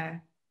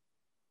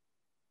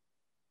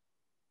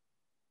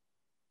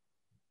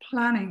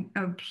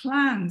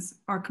 plans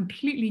are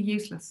completely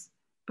useless,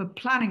 but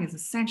planning is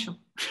essential.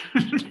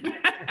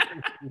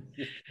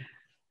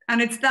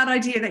 And it's that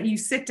idea that you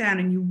sit down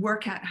and you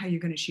work out how you're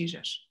going to shoot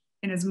it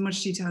in as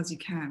much detail as you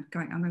can,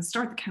 going, I'm going to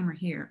start the camera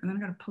here, and then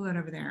I'm going to pull it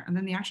over there, and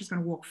then the actor's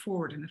going to walk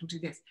forward and it'll do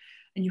this.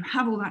 And you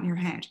have all that in your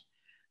head.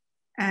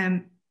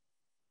 And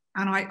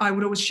I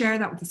would always share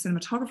that with the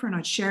cinematographer, and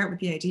I'd share it with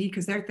the AD,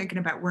 because they're thinking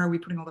about where are we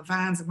putting all the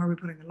vans and where are we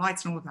putting the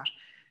lights and all of that.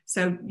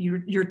 So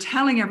you're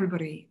telling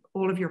everybody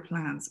all of your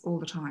plans all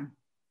the time,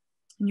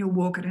 and you'll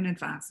walk it in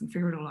advance and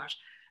figure it all out.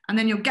 And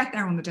then you'll get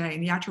there on the day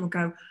and the actor will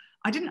go,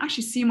 I didn't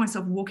actually see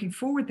myself walking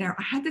forward there.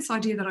 I had this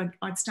idea that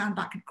I'd stand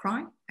back and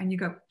cry. And you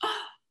go,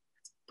 oh,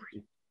 that's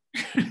brilliant.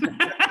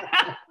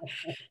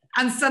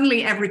 And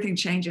suddenly everything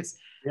changes.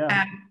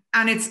 Yeah.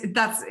 And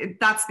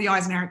that's the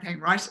Eisenhower thing,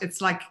 right?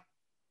 It's like,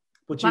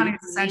 but planning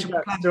is essential.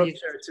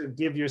 To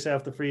give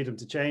yourself the freedom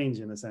to change,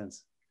 in a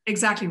sense.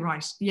 Exactly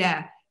right.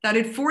 Yeah. That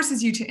it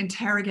forces you to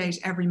interrogate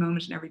every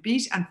moment and every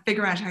beat and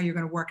figure out how you're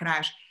going to work it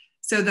out,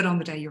 so that on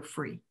the day you're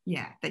free.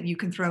 Yeah. That you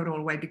can throw it all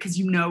away because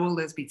you know all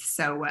those beats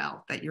so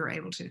well that you're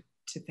able to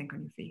think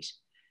on your feet.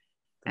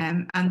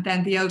 And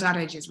then the old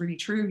adage is really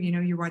true.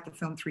 You write the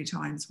film 3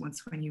 times,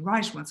 once when you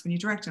write, once when you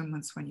direct, and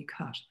once when you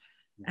cut.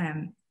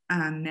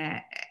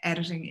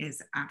 Editing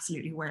is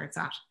absolutely where it's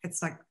at.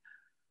 It's like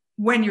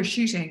when you're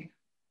shooting,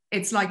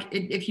 it's like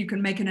if you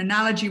can make an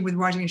analogy with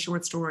writing a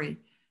short story,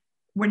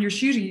 when you're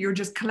shooting, you're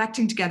just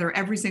collecting together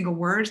every single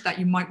word that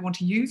you might want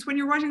to use when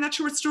you're writing that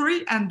short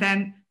story. And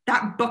then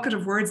that bucket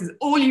of words is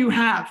all you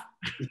have.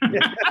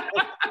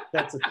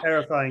 That's a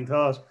terrifying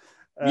thought.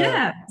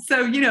 Yeah.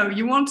 So,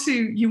 you want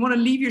to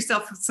leave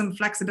yourself some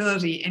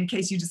flexibility in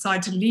case you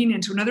decide to lean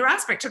into another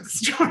aspect of the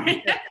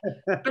story.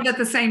 But at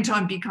the same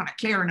time, be kind of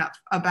clear enough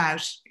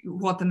about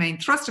what the main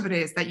thrust of it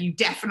is, that you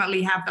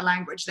definitely have the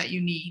language that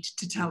you need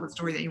to tell the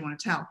story that you want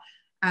to tell.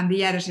 And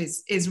the edit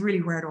is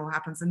really where it all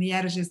happens. And the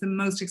edit is the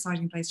most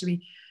exciting place to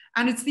be.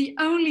 And it's the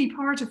only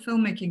part of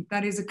filmmaking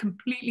that is a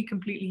completely,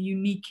 completely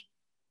unique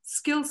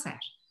skill set.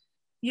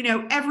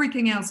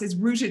 Everything else is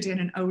rooted in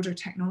an older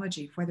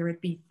technology, whether it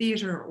be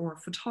theater or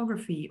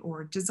photography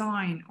or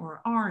design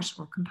or art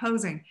or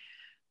composing.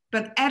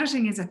 But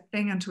editing is a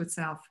thing unto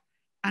itself,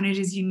 and it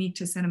is unique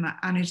to cinema,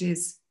 and it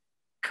is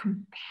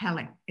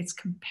compelling. It's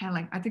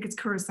compelling. I think it's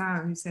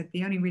Kurosawa who said,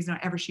 the only reason I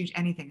ever shoot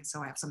anything is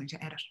so I have something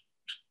to edit.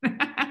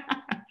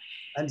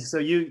 And so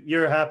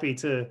you're happy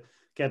to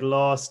get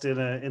lost in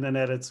an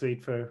edit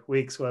suite for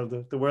weeks while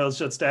the world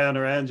shuts down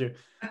around you.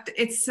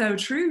 It's so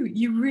true.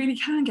 You really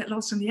can get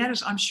lost in the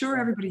edit. I'm sure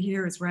everybody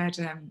here has read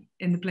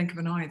In the Blink of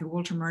an Eye, the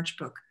Walter Murch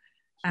book.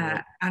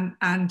 Sure.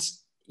 And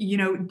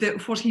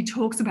what he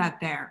talks about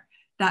there,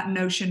 that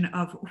notion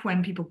of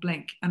when people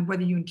blink and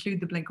whether you include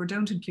the blink or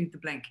don't include the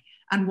blink,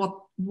 and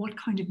what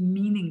kind of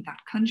meaning that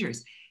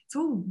conjures. It's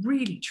all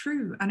really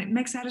true. And it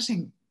makes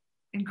editing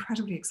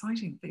incredibly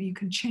exciting, that you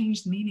can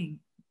change the meaning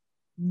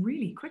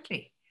really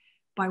quickly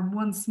by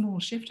one small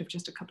shift of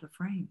just a couple of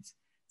frames.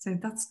 So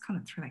that's kind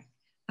of thrilling.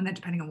 And then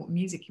depending on what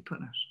music you put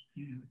in it,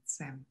 it's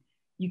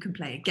you can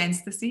play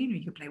against the scene, or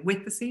you can play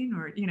with the scene,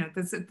 or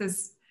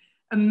there's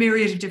a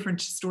myriad of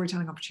different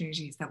storytelling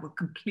opportunities that will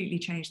completely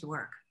change the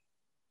work.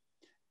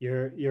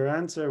 Your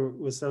answer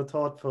was so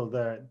thoughtful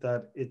there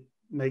that it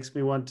makes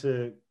me want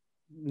to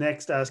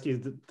next ask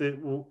you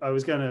I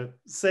was going to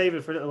save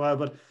it for a little while,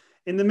 but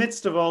in the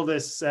midst of all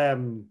this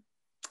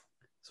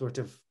sort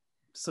of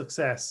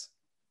success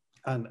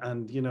and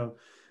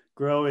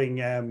growing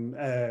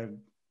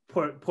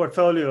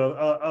portfolio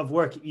of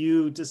work,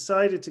 you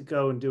decided to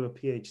go and do a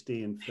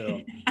PhD in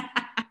film.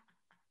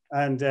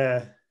 And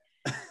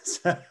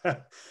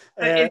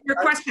is your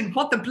question,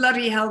 what the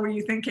bloody hell were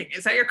you thinking?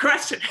 Is that your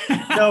question?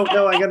 No,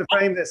 I'm going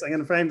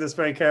to frame this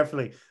very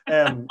carefully.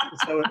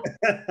 So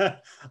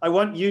I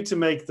want you to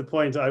make the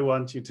point I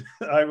want you to.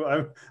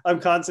 I'm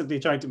constantly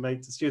trying to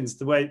make the students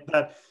the way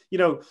that,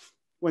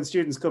 when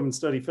students come and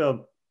study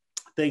film,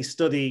 they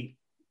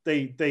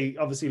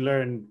obviously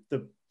learn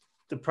the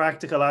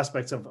practical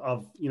aspects of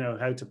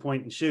how to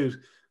point and shoot,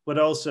 but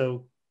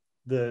also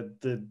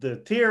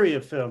the theory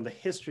of film, the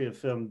history of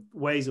film,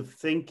 ways of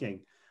thinking.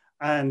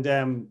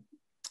 And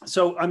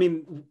so, I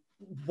mean,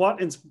 what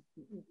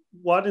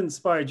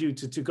inspired you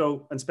to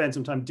go and spend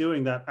some time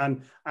doing that,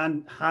 and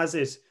has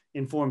it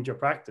informed your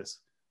practice?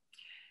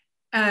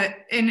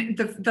 In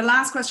the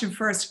last question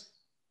first,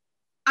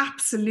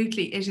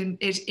 absolutely, it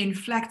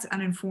inflects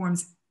and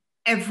informs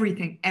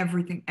everything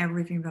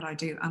that I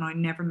do, and I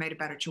never made a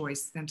better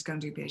choice than to go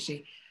and do a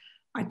PhD.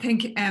 I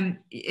think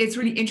it's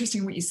really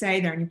interesting what you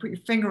say there, and you put your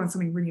finger on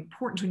something really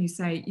important when you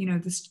say,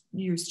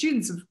 your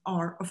students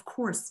are, of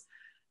course,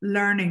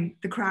 learning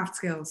the craft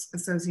skills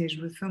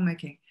associated with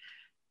filmmaking.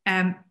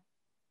 And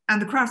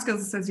the craft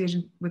skills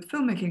associated with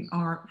filmmaking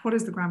are, what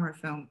is the grammar of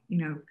film?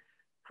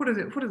 What are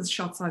the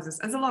shot sizes?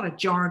 There's a lot of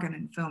jargon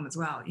in film as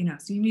well,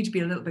 so you need to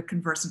be a little bit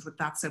conversant with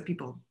that so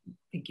people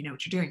think you know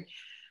what you're doing.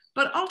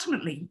 But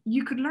ultimately,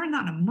 you could learn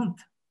that in a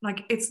month.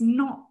 Like, it's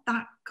not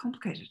that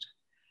complicated.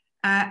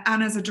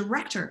 And as a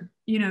director,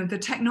 the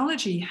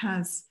technology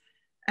has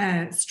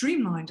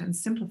streamlined and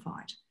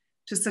simplified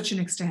to such an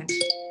extent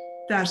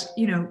that,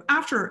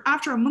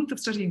 after a month of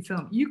studying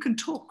film, you can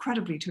talk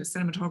credibly to a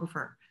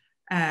cinematographer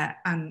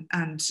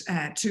and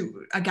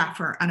to a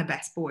gaffer and a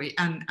best boy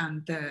and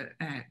the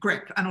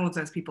grip and all of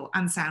those people,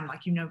 and sound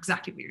like you know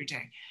exactly what you're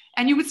doing.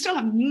 And you would still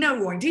have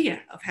no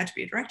idea of how to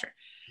be a director.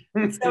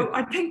 So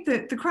I think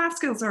that the craft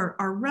skills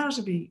are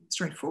relatively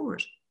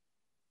straightforward.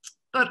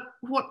 But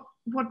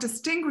what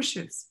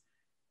distinguishes,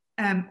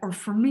 or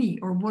for me,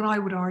 or what I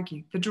would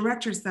argue, the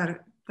directors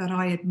that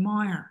I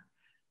admire,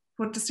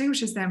 what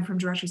distinguishes them from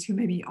directors who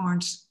maybe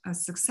aren't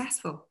as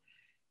successful,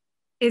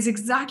 is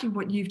exactly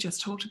what you've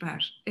just talked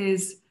about.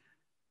 Is,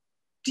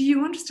 do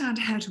you understand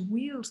how to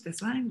wield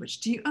this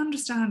language? Do you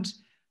understand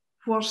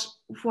what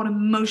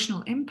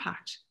emotional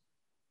impact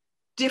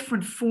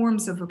different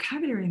forms of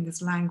vocabulary in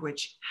this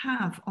language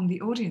have on the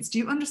audience? Do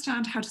you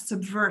understand how to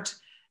subvert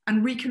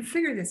and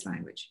reconfigure this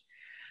language?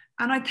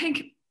 And I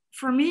think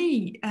for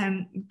me,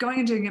 going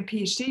and doing a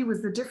PhD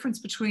was the difference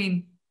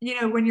between,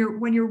 when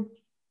you're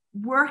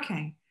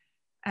working,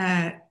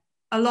 a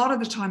lot of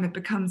the time it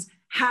becomes,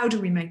 how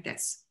do we make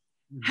this?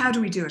 How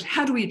do we do it?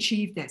 How do we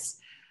achieve this?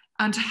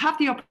 And to have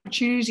the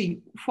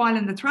opportunity, while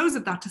in the throes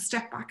of that, to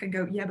step back and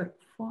go, yeah, but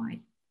why?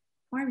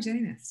 Why are we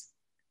doing this?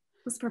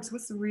 What's the purpose?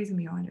 What's the reason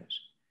behind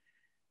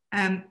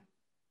it?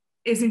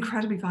 Is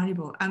incredibly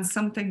valuable, and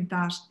something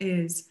that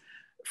is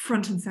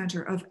front and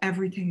center of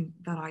everything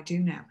that I do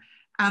now.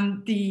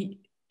 And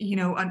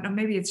and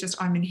maybe it's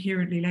just I'm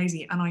inherently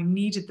lazy, and I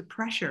needed the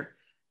pressure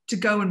to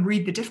go and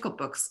read the difficult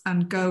books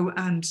and go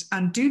and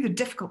do the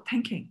difficult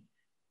thinking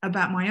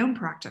about my own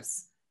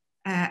practice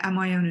and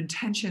my own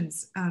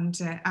intentions, and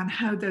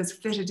how those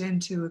fitted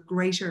into a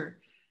greater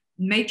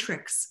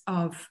matrix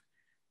of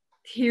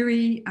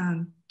theory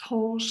and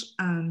thought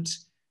and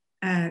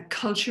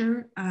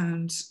culture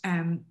and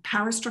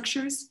power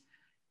structures,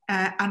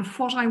 and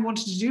what I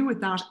wanted to do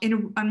with that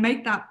and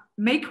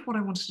make what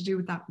I wanted to do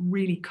with that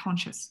really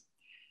conscious.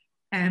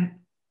 And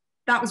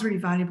that was really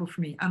valuable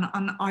for me.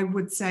 And I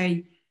would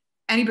say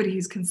anybody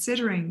who's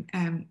considering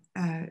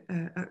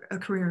a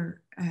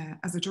career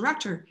as a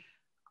director,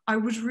 I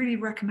would really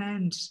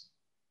recommend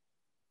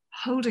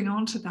holding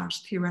on to that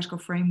theoretical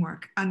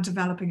framework and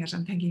developing it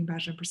and thinking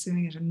about it and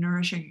pursuing it and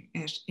nourishing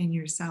it in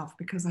yourself,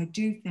 because I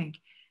do think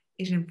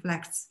it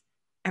inflects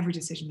every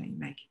decision that you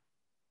make.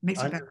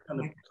 Makes you better. I'm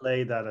going to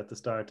play that at the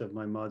start of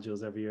my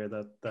modules every year,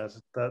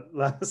 that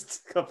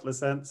last couple of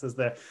sentences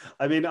there.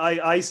 I mean,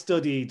 I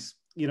studied,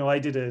 I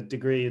did a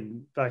degree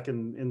back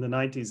in the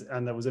 90s,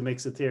 and there was a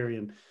mix of theory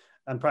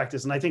and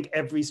practice. And I think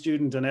every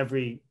student and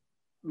every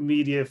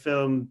media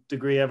film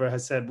degree ever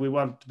has said, we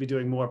want to be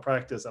doing more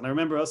practice. And I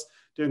remember us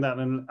doing that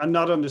and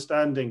not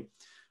understanding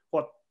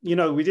what,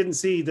 we didn't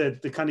see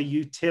the kind of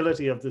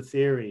utility of the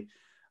theory.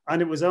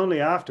 And it was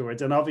only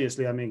afterwards, and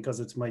obviously, I mean, because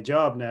it's my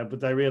job now,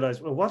 but I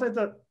realized, well, what had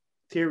that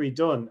theory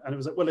done? And it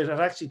was like, well, it had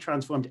actually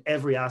transformed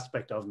every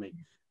aspect of me.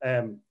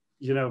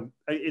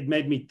 It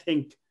made me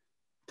think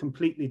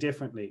completely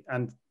differently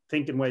and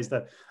think in ways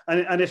that,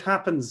 and it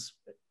happens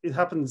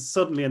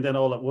suddenly and then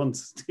all at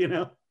once,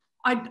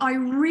 I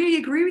really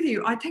agree with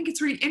you. I think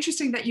it's really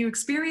interesting that you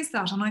experienced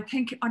that. And I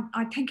think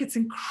it's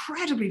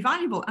incredibly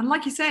valuable. And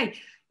like you say,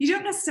 you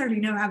don't necessarily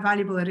know how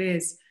valuable it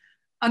is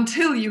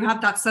until you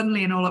have that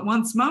suddenly and all at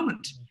once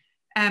moment,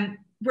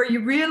 where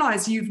you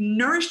realize you've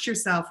nourished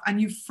yourself and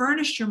you've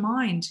furnished your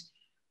mind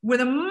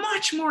with a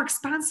much more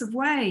expansive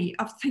way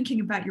of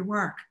thinking about your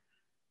work.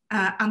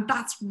 And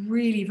that's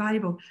really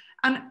valuable.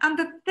 And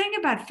the thing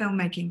about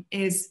filmmaking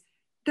is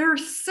there are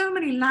so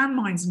many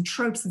landmines and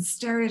tropes and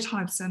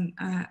stereotypes,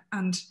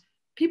 and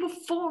people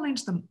fall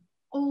into them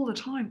all the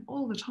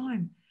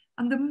time.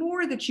 And the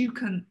more that you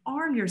can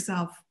arm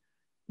yourself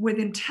with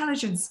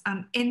intelligence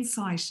and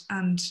insight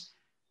and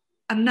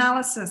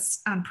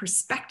analysis and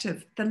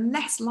perspective, the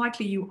less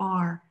likely you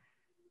are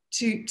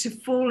to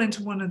fall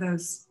into one of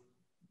those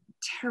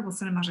terrible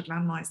cinematic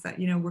landmines that,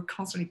 we're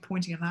constantly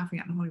pointing and laughing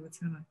at in Hollywood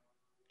cinema.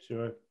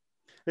 Sure.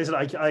 Listen,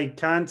 I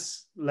can't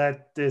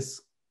let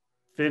this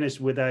finish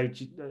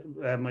without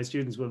my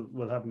students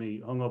will have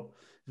me hung up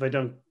if I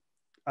don't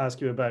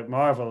ask you about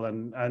Marvel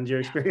and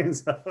your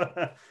experience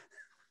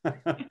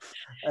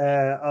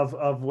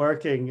of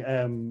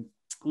working,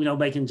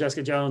 making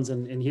Jessica Jones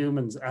and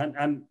Inhumans,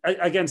 and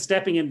again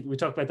stepping in. We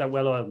talked about that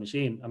well-oiled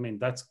machine. I mean,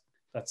 that's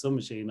some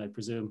machine, I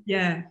presume.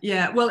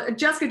 Yeah. Well,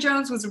 Jessica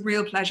Jones was a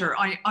real pleasure.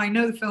 I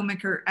know the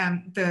filmmaker.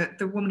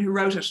 The woman who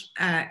wrote it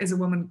is a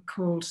woman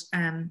called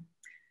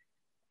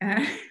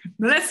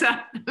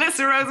Melissa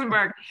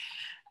Rosenberg.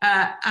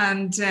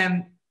 And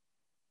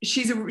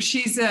she's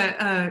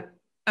a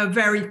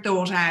very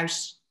thought out,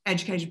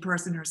 educated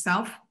person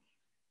herself,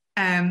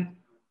 and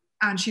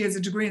she has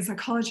a degree in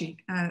psychology.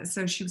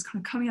 So she was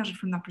kind of coming at it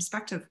from that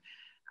perspective.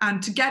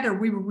 And together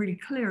we were really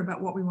clear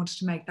about what we wanted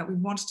to make. That we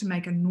wanted to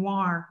make a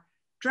noir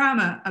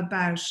drama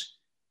about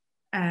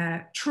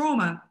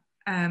trauma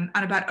and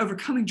about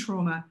overcoming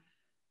trauma.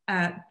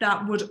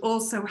 That would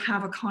also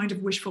have a kind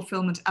of wish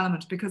fulfillment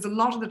element, because a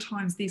lot of the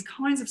times these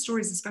kinds of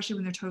stories, especially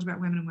when they're told about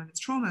women and women's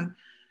trauma,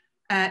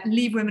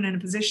 leave women in a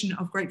position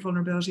of great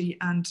vulnerability,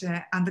 and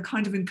the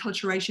kind of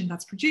enculturation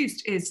that's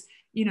produced is,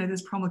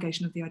 this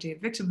promulgation of the idea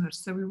of victimhood.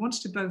 So we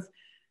wanted to both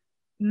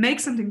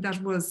make something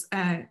that was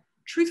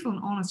truthful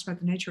and honest about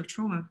the nature of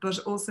trauma, but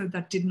also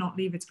that did not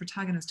leave its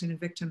protagonist in a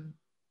victim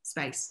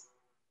space.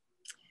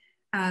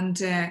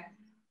 And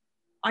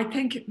I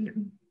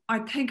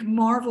think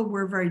Marvel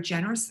were very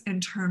generous in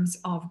terms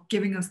of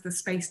giving us the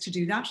space to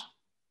do that.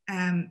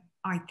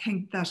 I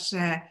think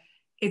that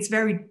it's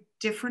very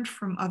different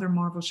from other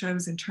Marvel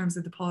shows in terms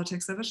of the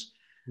politics of it.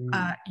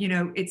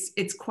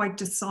 It's quite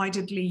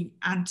decidedly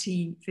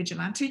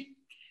anti-vigilante,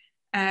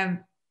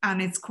 and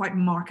it's quite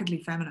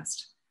markedly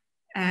feminist.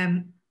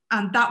 And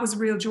that was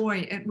real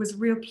joy. It was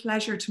real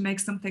pleasure to make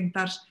something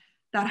that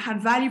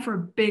had value for a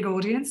big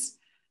audience,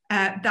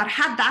 that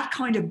had that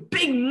kind of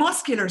big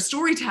muscular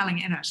storytelling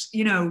in it,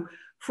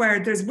 where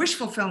there's wish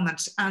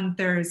fulfillment and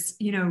there's,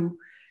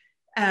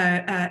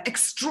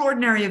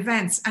 extraordinary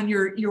events, and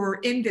you're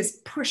in this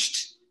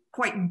pushed,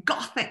 quite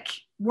gothic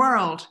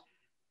world,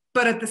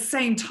 but at the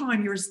same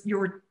time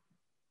you're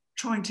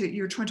trying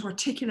to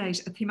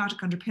articulate a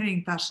thematic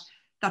underpinning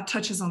that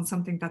touches on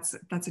something that's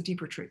a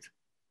deeper truth.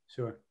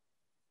 Sure.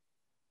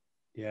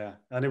 Yeah,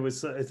 and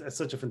it's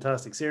such a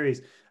fantastic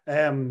series.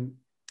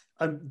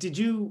 Did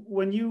you,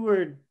 when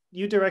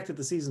you directed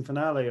the season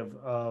finale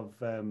of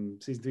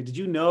season 3, did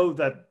you know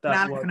that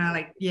was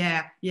finale?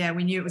 Yeah,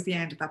 we knew it was the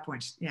end at that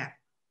point. Yeah.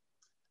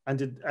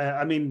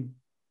 And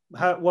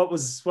what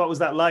was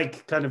that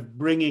like, kind of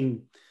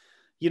bringing,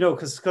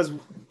 because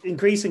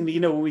increasingly,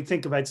 when we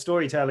think about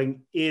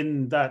storytelling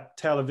in that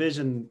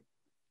television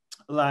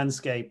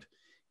landscape,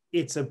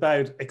 it's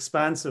about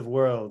expansive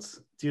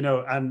worlds, you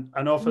know,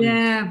 and often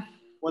Yeah.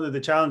 one of the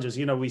challenges,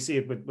 you know, we see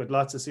it with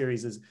lots of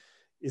series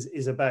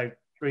is about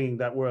bringing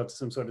that world to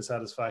some sort of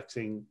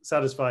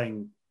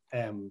satisfying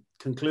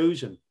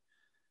conclusion.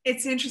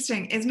 It's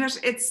interesting, isn't it?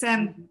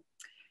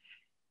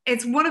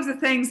 It's one of the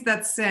things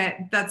that's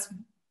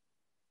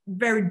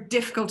very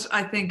difficult,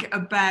 I think,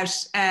 about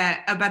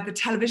the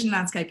television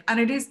landscape, and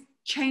it is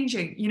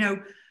changing. You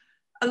know,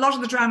 a lot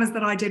of the dramas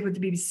that I did with the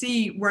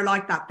BBC were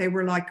like that. They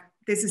were like,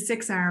 this is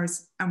 6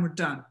 hours and we're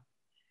done.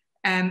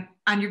 And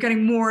you're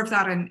getting more of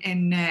that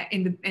in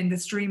the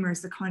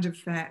streamers, the kind of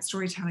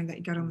storytelling that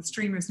you get on the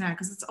streamers now,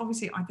 because it's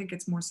obviously, I think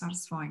it's more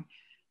satisfying.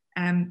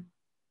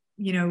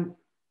 You know,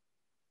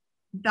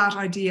 that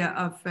idea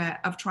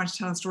of trying to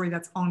tell a story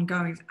that's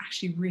ongoing is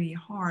actually really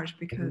hard,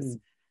 because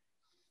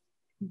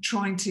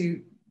trying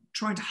to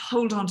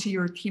hold on to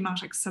your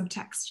thematic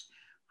subtext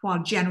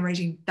while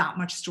generating that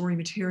much story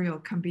material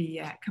can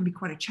be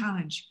quite a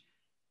challenge.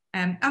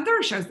 And there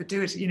are shows that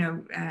do it. You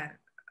know,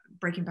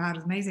 Breaking Bad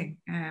is amazing,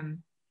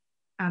 and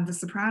The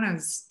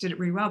Sopranos did it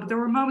really well. But there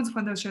were moments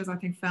when those shows, I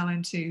think, fell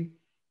into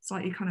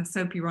slightly kind of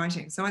soapy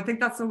writing. So I think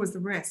that's always the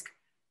risk.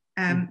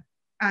 And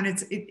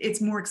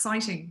it's more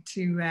exciting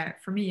to,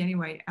 for me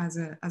anyway, as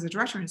a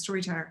director and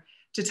storyteller,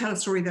 to tell a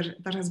story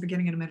that has a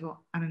beginning and a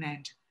middle and an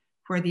end,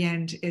 where the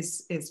end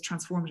is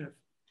transformative.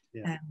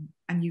 Yeah.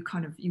 And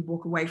you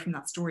walk away from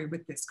that story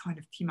with this kind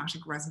of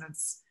thematic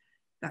resonance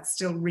that's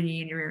still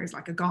ringing in your ears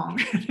like a gong.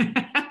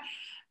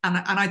 And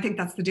I think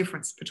that's the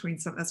difference between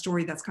a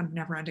story that's kind of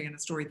never ending and a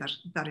story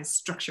that is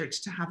structured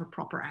to have a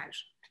proper out.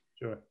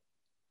 Sure.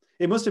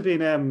 It must have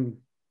been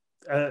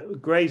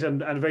great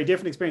and a very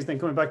different experience than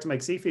coming back to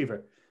make Sea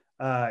Fever.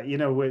 You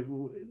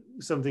know,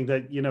 something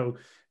that, you know,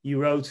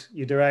 you wrote,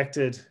 you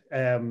directed,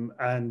 and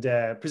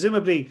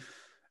presumably,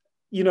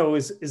 you know,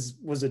 was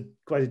it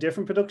quite a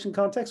different production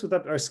context? Would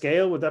that, or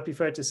scale? Would that be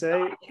fair to say?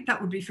 I think that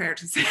would be fair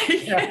to say.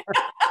 Yeah.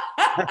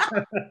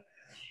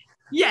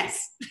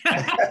 Yes.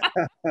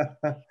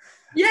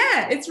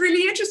 Yeah, it's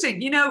really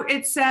interesting. You know,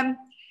 it's a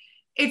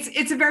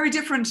very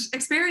different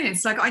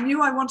experience. Like, I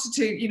knew I wanted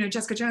to, you know,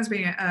 Jessica Jones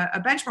being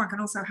a benchmark,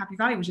 and also Happy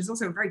Valley, which is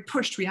also a very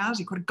pushed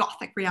reality, quite a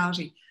gothic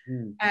reality.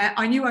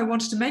 I knew I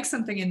wanted to make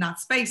something in that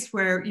space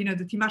where, you know,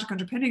 the thematic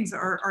underpinnings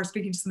are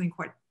speaking to something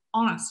quite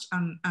honest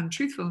and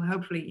truthful, and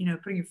hopefully, you know,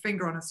 putting your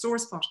finger on a sore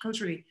spot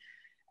culturally,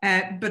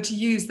 but to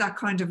use that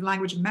kind of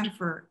language and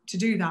metaphor to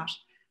do that,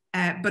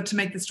 but to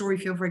make the story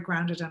feel very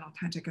grounded and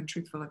authentic and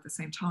truthful at the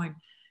same time.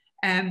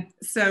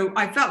 So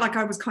I felt like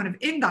I was kind of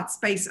in that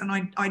space, and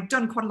I'd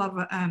done quite a lot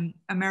of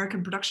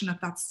American production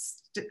at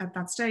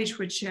that stage,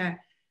 which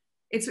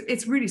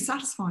it's really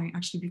satisfying,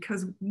 actually,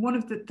 because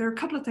there are a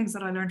couple of things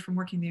that I learned from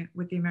working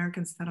with the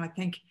Americans that I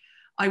think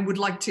I would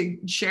like to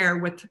share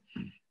with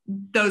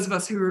those of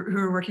us who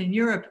are working in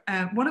Europe.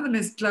 One of them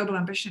is global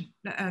ambition,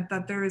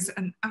 that there is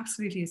an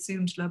absolutely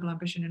assumed global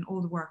ambition in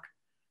all the work.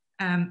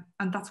 And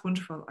that's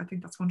wonderful. I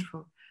think that's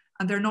wonderful.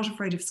 And they're not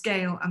afraid of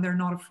scale, and they're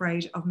not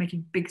afraid of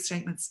making big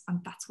statements.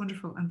 And that's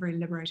wonderful and very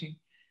liberating.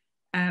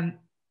 I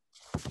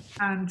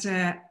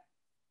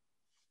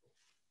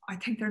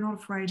think they're not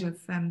afraid of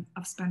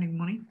spending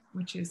money,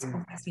 which is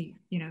obviously,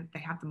 you know, they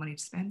have the money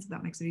to spend, so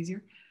that makes it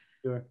easier.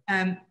 Sure.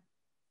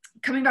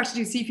 Coming back to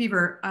do Sea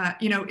Fever,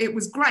 you know, it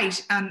was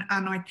great. And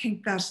I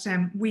think that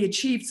we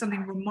achieved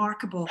something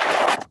remarkable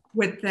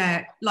with,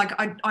 like,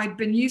 I'd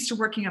been used to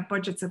working at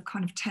budgets of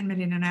kind of 10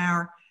 million an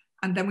hour.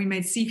 And then we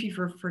made Sea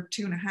Fever for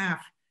 2.5.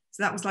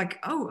 So that was like,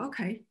 oh,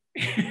 okay.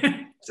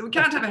 So we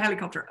can't have a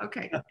helicopter.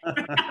 Okay.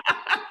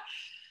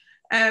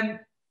 That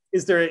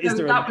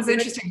was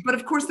interesting. But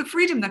of course, the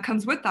freedom that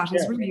comes with that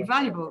is really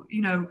valuable.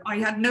 You know, I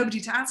had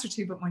nobody to answer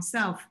to but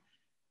myself.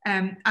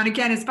 And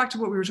again, it's back to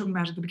what we were talking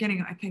about at the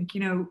beginning. I think, you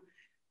know,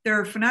 there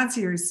are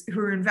financiers who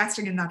are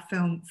investing in that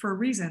film for a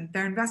reason.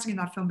 They're investing in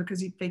that film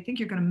because they think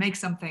you're going to make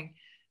something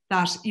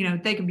that, you know,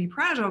 they can be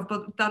proud of,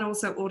 but that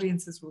also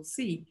audiences will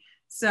see.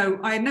 So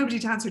I had nobody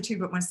to answer to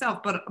but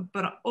myself.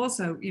 But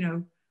also, you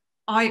know,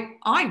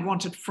 I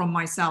wanted from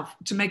myself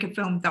to make a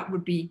film that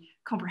would be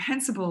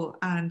comprehensible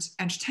and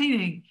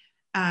entertaining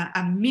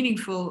and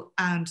meaningful,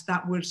 and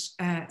that would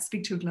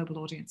speak to a global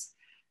audience.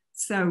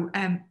 So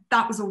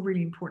that was all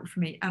really important for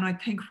me. And I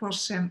think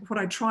what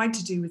I tried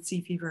to do with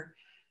Sea Fever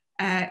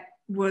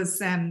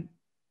was I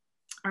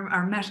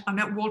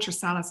met Walter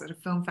Sallis at a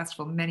film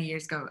festival many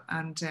years ago,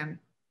 and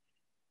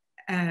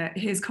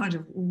his kind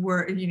of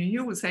work, you know,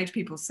 you always say to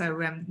people, so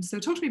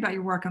talk to me about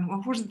your work, and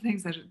what are the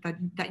things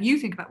that you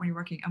think about when you're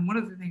working? And one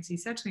of the things he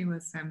said to me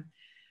was,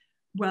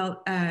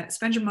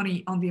 spend your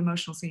money on the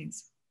emotional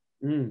scenes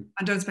and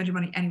don't spend your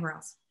money anywhere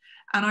else.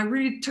 And I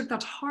really took that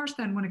to heart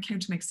then when it came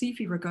to make Sea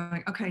Fever,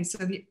 going, okay, so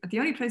the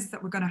only places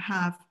that we're going to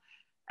have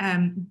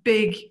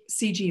big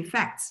CG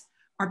effects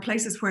are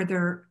places where there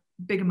are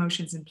big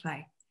emotions in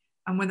play.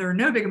 And when there are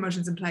no big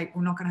emotions in play,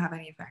 we're not going to have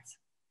any effects.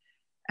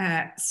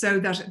 So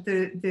that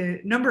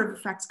the number of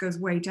effects goes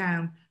way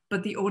down,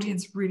 but the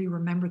audience really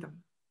remember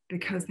them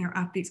because they're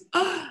at these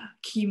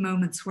key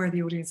moments where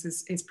the audience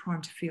is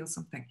primed to feel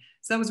something.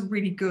 So that was a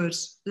really good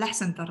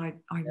lesson that I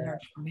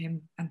learned from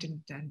him and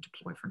didn't then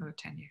deploy for another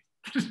 10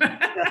 years.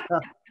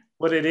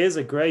 But it is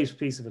a great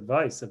piece of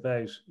advice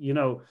about,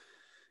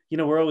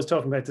 we're always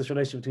talking about this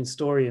relationship between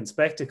story and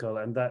spectacle,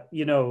 and that,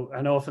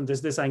 and often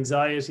there's this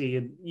anxiety,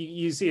 and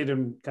you see it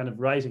in kind of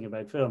writing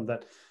about film,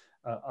 that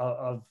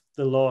of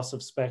the loss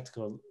of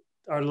spectacle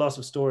or loss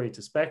of story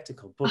to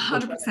spectacle.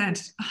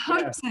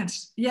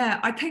 100%. Yeah,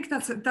 I think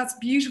that's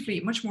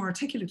beautifully, much more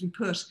articulately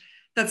put.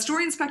 That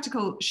story and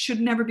spectacle should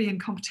never be in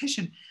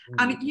competition.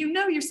 And you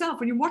know yourself,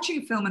 when you're watching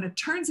a film and it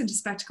turns into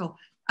spectacle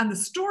and the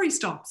story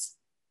stops,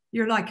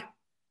 you're like,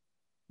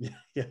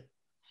 yeah.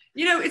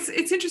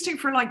 It's interesting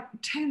for like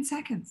 10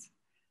 seconds.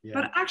 Yeah.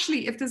 But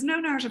actually, if there's no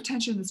narrative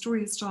tension, the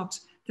story has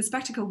stopped, the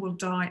spectacle will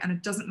die, and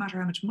it doesn't matter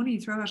how much money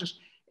you throw at it.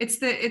 It's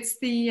the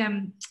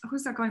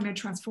who's that guy who made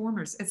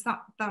Transformers? It's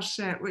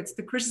it's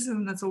the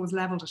criticism that's always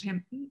leveled at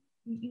him,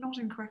 not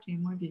incorrectly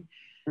in my view,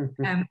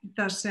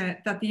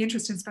 that the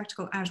interest in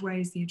spectacle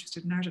outweighs the interest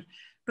in narrative.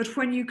 But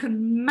when you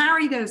can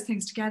marry those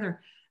things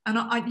together, and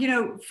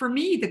for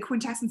me, the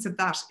quintessence of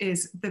that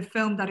is the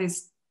film that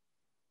is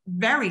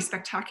very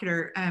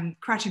spectacular,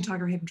 Crouching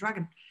Tiger, Hidden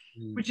Dragon,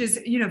 which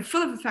is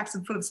full of effects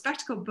and full of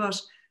spectacle, but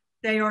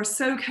they are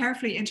so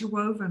carefully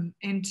interwoven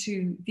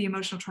into the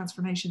emotional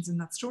transformations in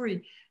that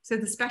story. So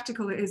the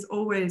spectacle is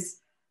always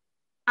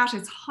at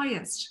its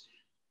highest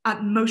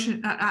at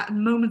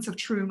moments of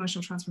true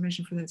emotional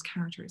transformation for those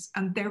characters,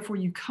 and therefore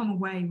you come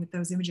away with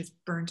those images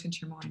burnt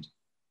into your mind.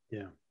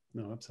 Yeah,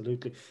 no,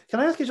 absolutely.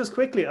 Can I ask you just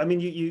quickly? I mean,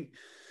 you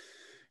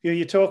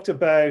talked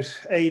about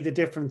the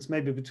difference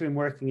maybe between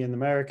working in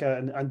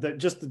America and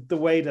just the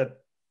way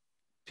that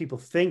people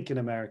think in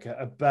America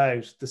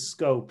about the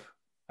scope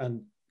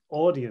and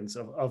audience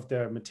of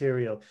their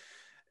material.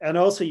 And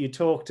also you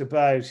talked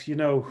about,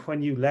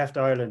 when you left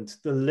Ireland,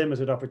 the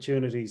limited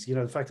opportunities,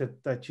 the fact that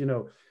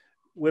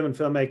women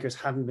filmmakers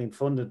hadn't been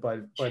funded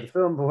by the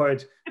film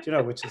board,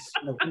 which is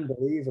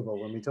unbelievable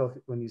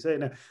when you say it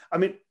now. I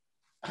mean,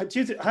 has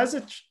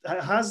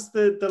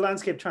the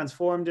landscape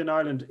transformed in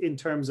Ireland in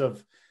terms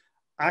of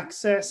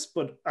access,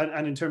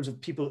 and in terms of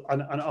people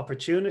an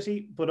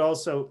opportunity, but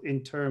also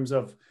in terms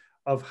of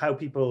how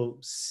people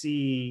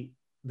see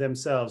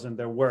themselves and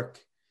their work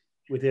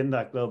within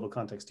that global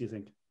context, do you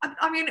think?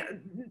 I mean,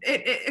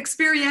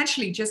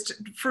 experientially, just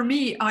for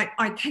me,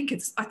 I think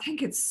it's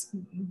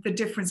the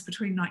difference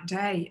between night and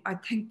day. I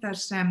think that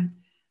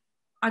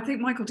I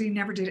think Michael Dean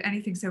never did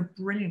anything so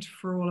brilliant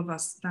for all of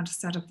us than to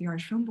set up the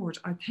Irish Film Board.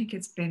 I think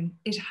it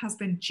has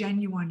been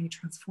genuinely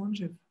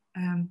transformative.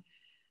 And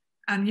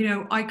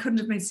I couldn't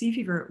have made Sea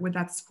Fever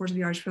without the support of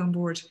the Irish Film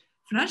Board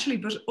financially,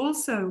 but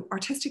also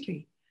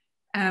artistically.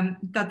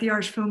 That the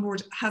Irish Film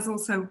Board has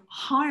also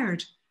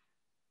hired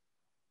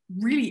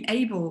really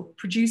able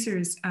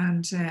producers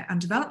and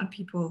development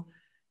people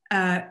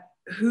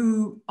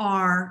who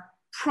are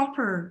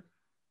proper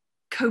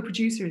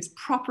co-producers,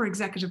 proper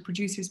executive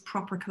producers,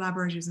 proper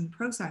collaborators in the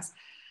process.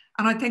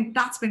 And I think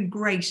that's been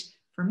great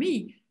for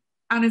me.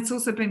 And it's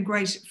also been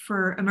great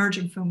for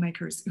emerging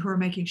filmmakers who are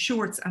making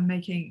shorts and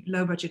making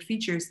low budget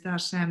features,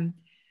 that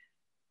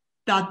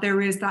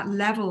there is that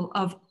level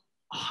of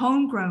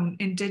homegrown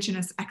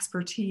Indigenous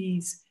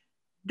expertise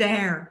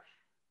there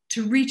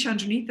to reach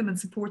underneath them and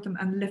support them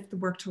and lift the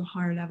work to a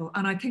higher level.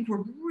 And I think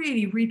we're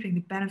really reaping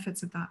the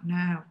benefits of that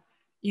now,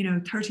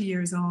 30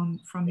 years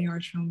on from the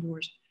Irish Film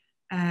Board.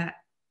 And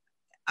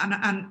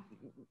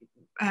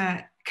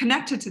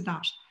connected to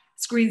that,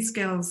 Screen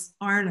Skills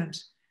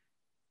Ireland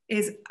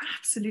is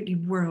absolutely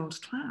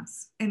world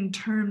class in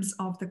terms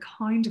of the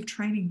kind of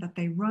training that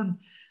they run.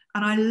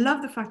 And I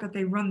love the fact that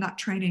they run that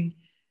training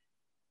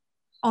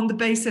on the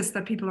basis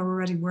that people are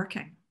already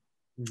working.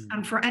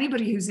 And for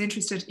anybody who's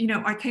interested,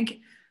 I think,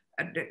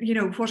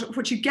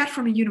 what you get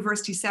from a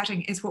university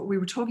setting is what we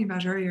were talking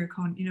about earlier,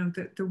 Conn,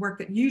 the work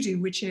that you do,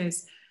 which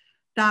is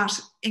that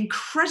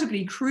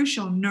incredibly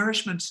crucial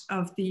nourishment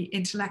of the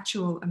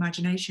intellectual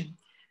imagination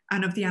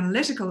and of the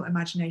analytical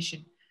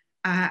imagination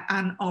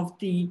and of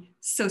the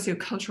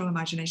sociocultural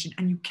imagination.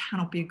 And you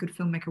cannot be a good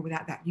filmmaker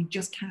without that. You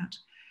just can't.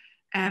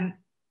 And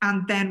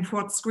then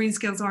what Screen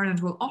Skills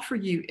Ireland will offer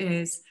you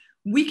is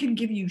we can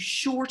give you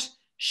short,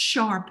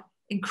 sharp,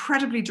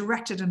 incredibly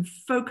directed and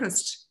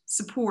focused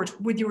support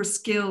with your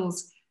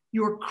skills,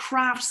 your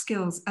craft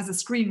skills as a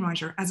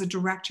screenwriter, as a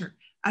director,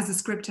 as a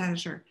script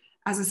editor,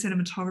 as a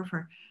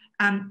cinematographer.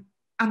 And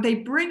they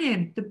bring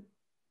in the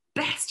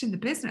best in the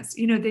business.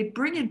 They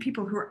bring in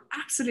people who are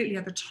absolutely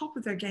at the top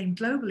of their game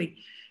globally.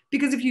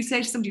 Because if you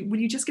say to somebody, will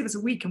you just give us a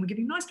week and we'll give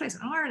you a nice place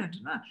in Ireland?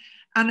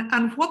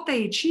 And what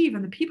they achieve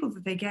and the people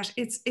that they get,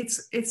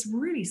 it's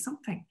really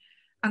something.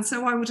 And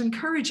so I would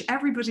encourage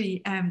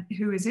everybody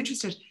who is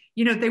interested,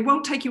 they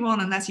won't take you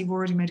on unless you've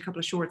already made a couple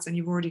of shorts and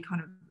you've already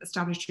kind of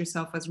established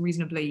yourself as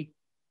reasonably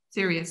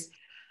serious.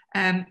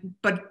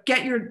 But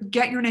get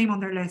your name on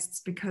their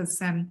lists,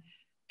 because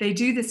they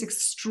do this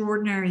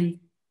extraordinary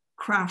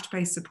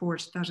craft-based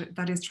support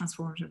that is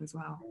transformative as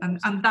well.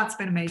 And that's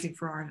been amazing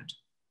for Ireland.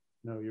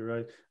 No, you're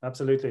right.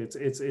 Absolutely.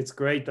 It's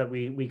great that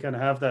we kind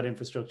of have that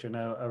infrastructure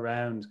now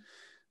around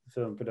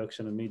film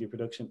production and media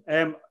production.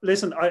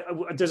 Listen,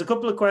 there's a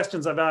couple of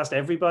questions I've asked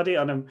everybody,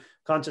 and I'm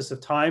conscious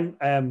of time.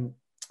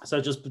 So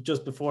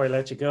just before I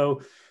let you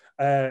go,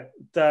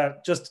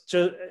 that just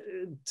to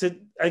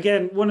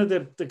again, one of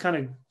the kind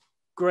of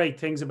great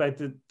things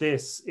about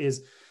this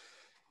is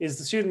the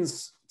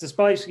students,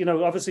 despite, you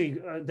know, obviously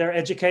their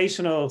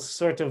educational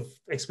sort of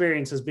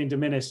experience has been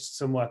diminished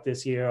somewhat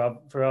this year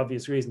for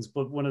obvious reasons.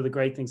 But one of the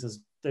great things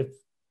is they've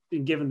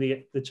been given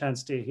the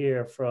chance to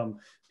hear from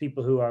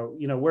people who are,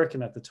 you know,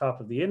 working at the top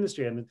of the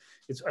industry. And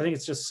I think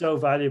it's just so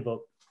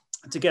valuable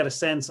to get a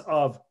sense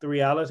of the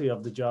reality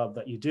of the job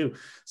that you do.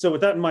 So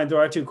with that in mind, there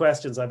are two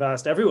questions I've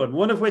asked everyone,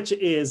 one of which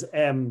is,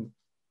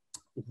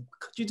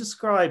 could you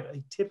describe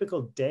a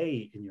typical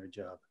day in your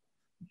job?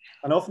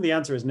 And often the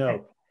answer is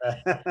no.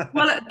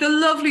 Well, the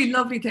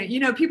lovely thing, you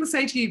know, people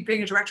say to you,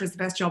 being a director is the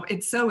best job.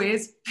 It so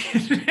is.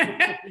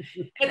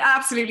 It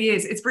absolutely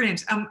is. It's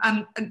brilliant.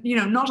 And, you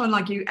know, not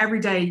unlike you, every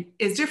day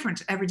is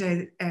different. Every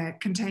day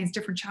contains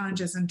different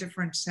challenges and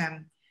different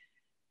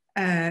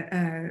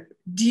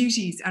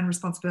duties and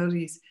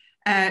responsibilities.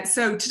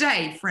 So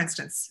today, for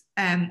instance,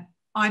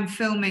 I'm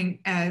filming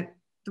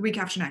the week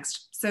after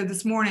next. So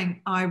this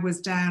morning I was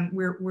down,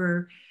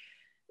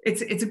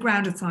 it's a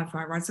grounded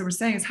sci-fi, right? So we're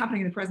saying it's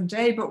happening in the present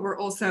day, but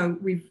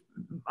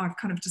I've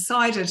kind of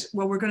decided,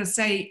 well, we're going to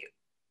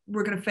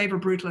favor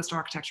brutalist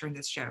architecture in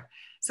this show.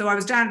 So I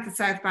was down at the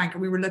South Bank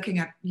and we were looking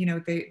at, you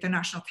know, the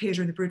National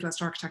Theatre and the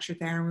brutalist architecture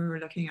there. And we were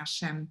looking at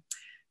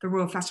the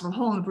Royal Festival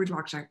Hall and the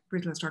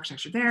brutalist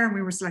architecture there. And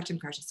we were selecting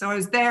questions. So I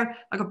was there,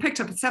 I got picked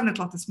up at 7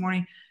 o'clock this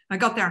morning. I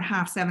got there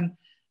at 7:30.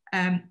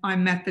 I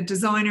met the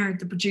designer,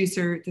 the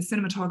producer, the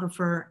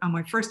cinematographer, and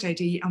my first AD.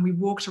 And we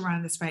walked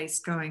around the space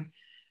going,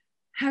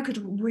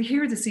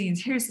 here are the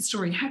scenes, here's the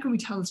story, how can we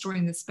tell the story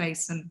in this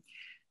space? And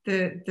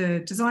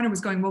the designer was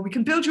going, well, we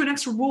can build you an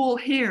extra wall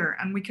here,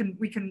 and we can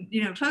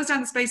you know, close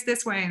down the space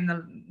this way. And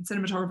the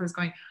cinematographer is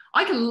going,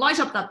 I can light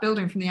up that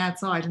building from the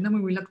outside, and then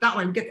when we look that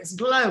way, we get this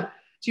glow.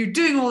 So you're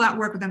doing all that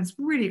work with them. It's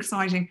really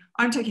exciting.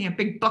 I'm taking a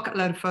big bucket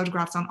load of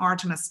photographs on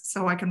Artemis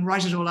so I can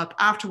write it all up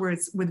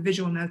afterwards with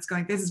visual notes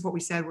going, this is what we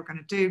said we're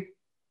going to do.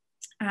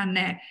 And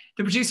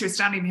the producer is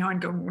standing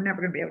behind going, we're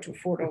never going to be able to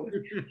afford all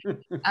this.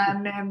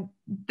 And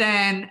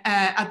then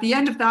at the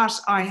end of that,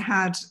 I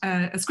had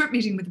a script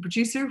meeting with the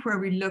producer where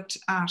we looked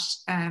at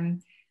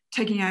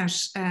taking out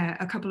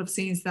a couple of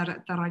scenes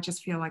that I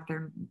just feel like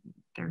they're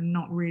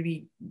not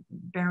really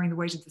bearing the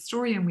weight of the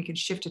story, and we can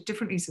shift it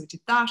differently. So we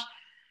did that.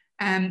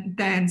 And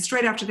then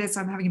straight after this,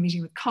 I'm having a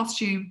meeting with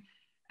costume,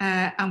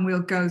 and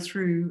we'll go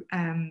through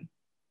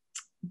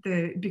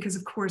because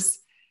of course,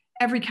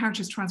 every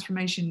character's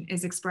transformation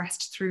is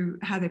expressed through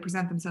how they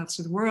present themselves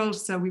to the world.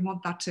 So we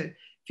want that to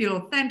feel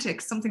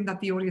authentic, something that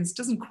the audience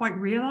doesn't quite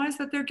realize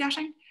that they're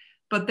getting,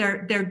 but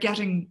they're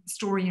getting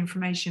story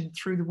information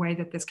through the way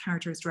that this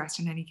character is dressed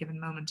in any given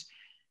moment.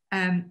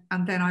 And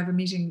then I have a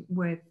meeting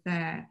with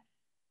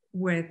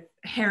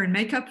hair and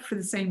makeup for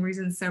the same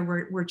reason. So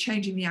we're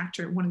changing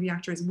one of the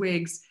actor's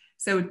wigs.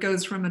 So it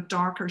goes from a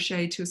darker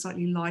shade to a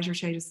slightly lighter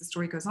shade as the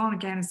story goes on.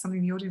 Again, it's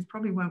something the audience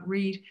probably won't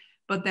read,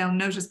 but they'll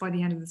notice by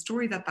the end of the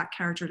story that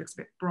character looks a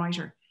bit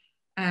brighter.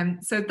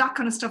 So that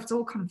kind of stuff, it's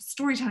all kind of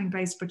storytelling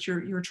based, but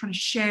you're trying to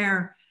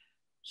share,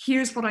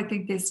 here's what I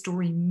think this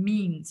story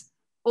means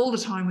all the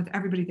time with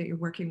everybody that you're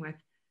working with.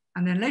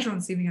 And then later on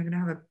this evening, I'm going to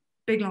have a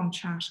big long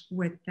chat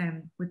with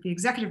the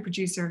executive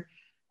producer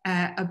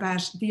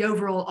about the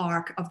overall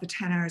arc of the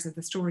 10 hours of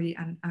the story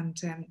and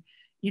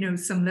you know,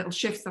 some little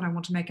shifts that I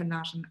want to make in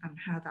that and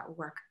how that will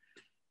work.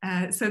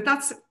 So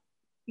that's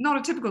not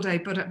a typical day,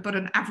 but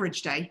an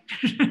average day.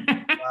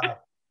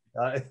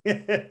 Wow.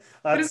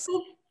 But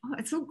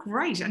it's all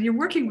great, and you're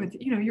working with,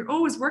 you know, you're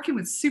always working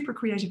with super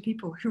creative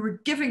people who are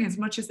giving as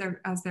much as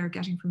they're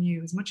getting from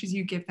you, as much as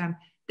you give them.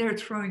 They're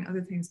throwing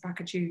other things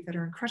back at you that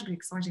are incredibly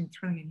exciting,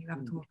 thrilling, and you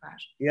haven't thought about.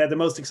 Yeah, the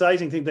most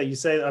exciting thing that you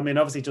say, I mean,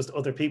 obviously just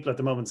other people at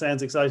the moment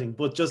sounds exciting,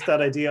 but just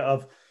that idea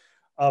of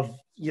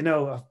you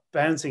know, of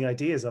bouncing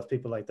ideas off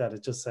people like that,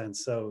 it just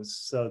sounds so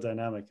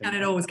dynamic. And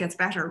it always gets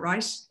better,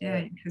 right?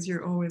 Yeah, because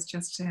you're always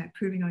just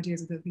pooling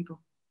ideas with other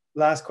people.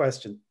 Last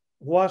question.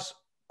 What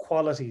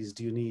qualities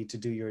do you need to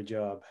do your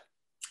job?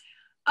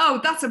 Oh,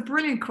 that's a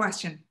brilliant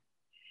question.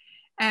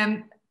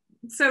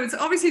 So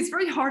it's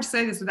very hard to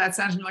say this without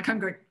sounding like I'm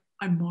going,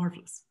 I'm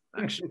marvelous.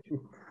 Actually,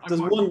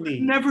 One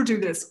need? Never do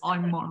this.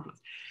 I'm marvelous.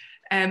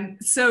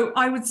 So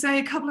I would say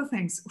a couple of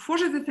things.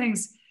 What are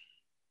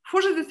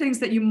the things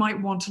that you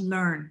might want to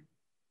learn?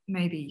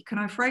 Maybe, can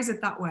I phrase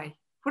it that way?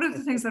 What are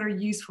the things that are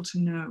useful to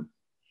know?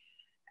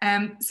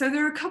 So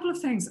there are a couple of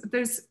things.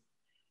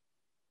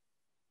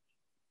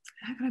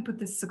 How can I put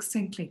this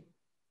succinctly?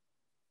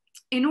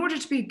 In order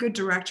to be a good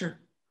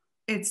director,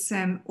 it's,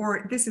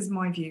 or this is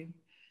my view,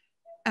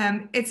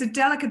 it's a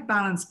delicate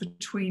balance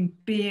between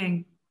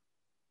being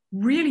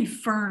really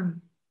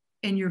firm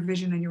in your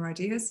vision and your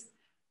ideas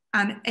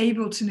and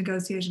able to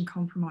negotiate and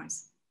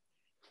compromise.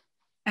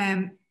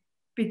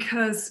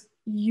 Because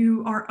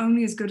you are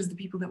only as good as the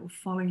people that will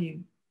follow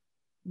you.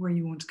 where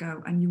you want to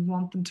go, and you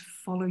want them to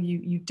follow you.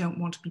 You don't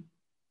want to be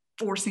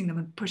forcing them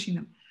and pushing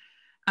them.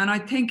 And I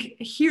think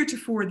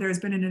heretofore there's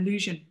been an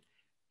illusion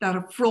that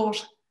a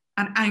fraught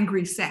and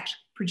angry set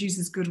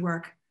produces good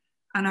work.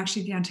 And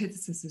actually the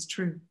antithesis is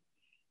true.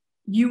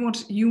 You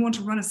want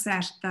to run a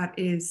set that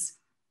is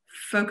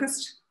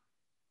focused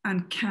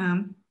and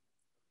calm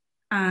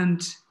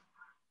and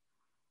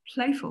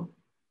playful,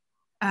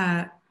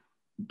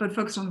 but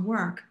focused on the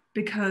work.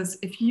 Because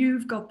if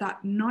you've got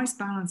that nice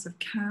balance of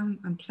calm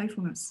and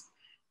playfulness,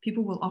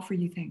 people will offer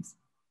you things.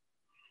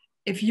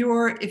 If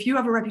you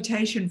have a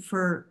reputation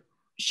for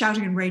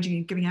shouting and raging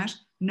and giving out,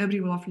 nobody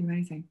will offer you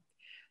anything.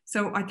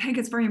 So I think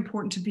it's very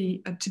important to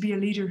be a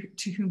leader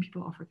to whom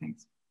people offer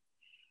things.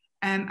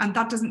 And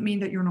that doesn't mean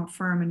that you're not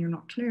firm and you're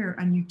not clear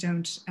and you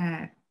don't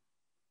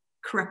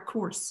correct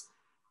course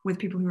with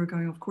people who are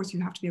going. Of course, you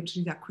have to be able to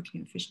do that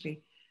quickly and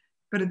efficiently.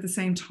 But at the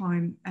same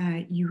time,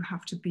 you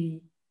have to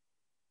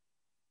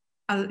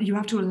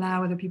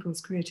allow other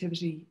people's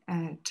creativity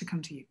to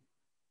come to you.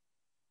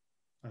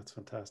 That's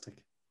fantastic.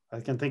 I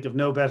can think of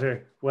no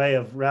better way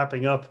of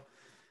wrapping up.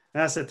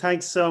 Nessa,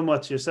 thanks so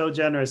much. You're so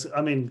generous.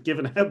 I mean,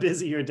 given how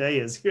busy your day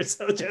is, you're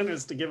so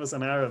generous to give us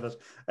an hour of it.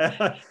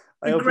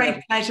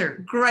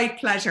 Great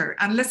pleasure.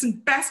 And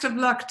listen, best of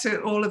luck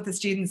to all of the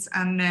students,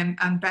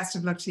 and best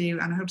of luck to you.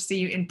 And I hope to see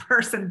you in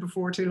person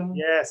before too long.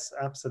 Yes,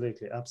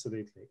 absolutely.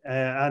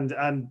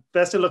 And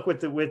best of luck with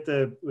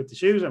the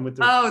shoot and with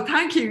the. Oh,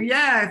 thank you.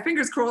 Yeah,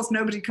 fingers crossed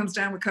nobody comes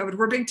down with COVID.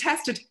 We're being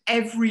tested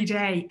every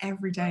day.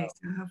 Wow.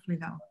 So hopefully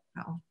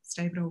that'll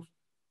stave it off.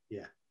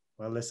 Yeah.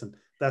 Well, listen,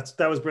 that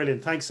was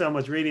brilliant. Thanks so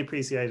much. Really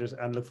appreciate it,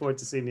 and look forward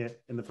to seeing you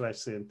in the flesh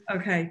soon.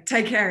 Okay.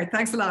 Take care.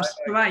 Thanks a lot.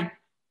 Bye.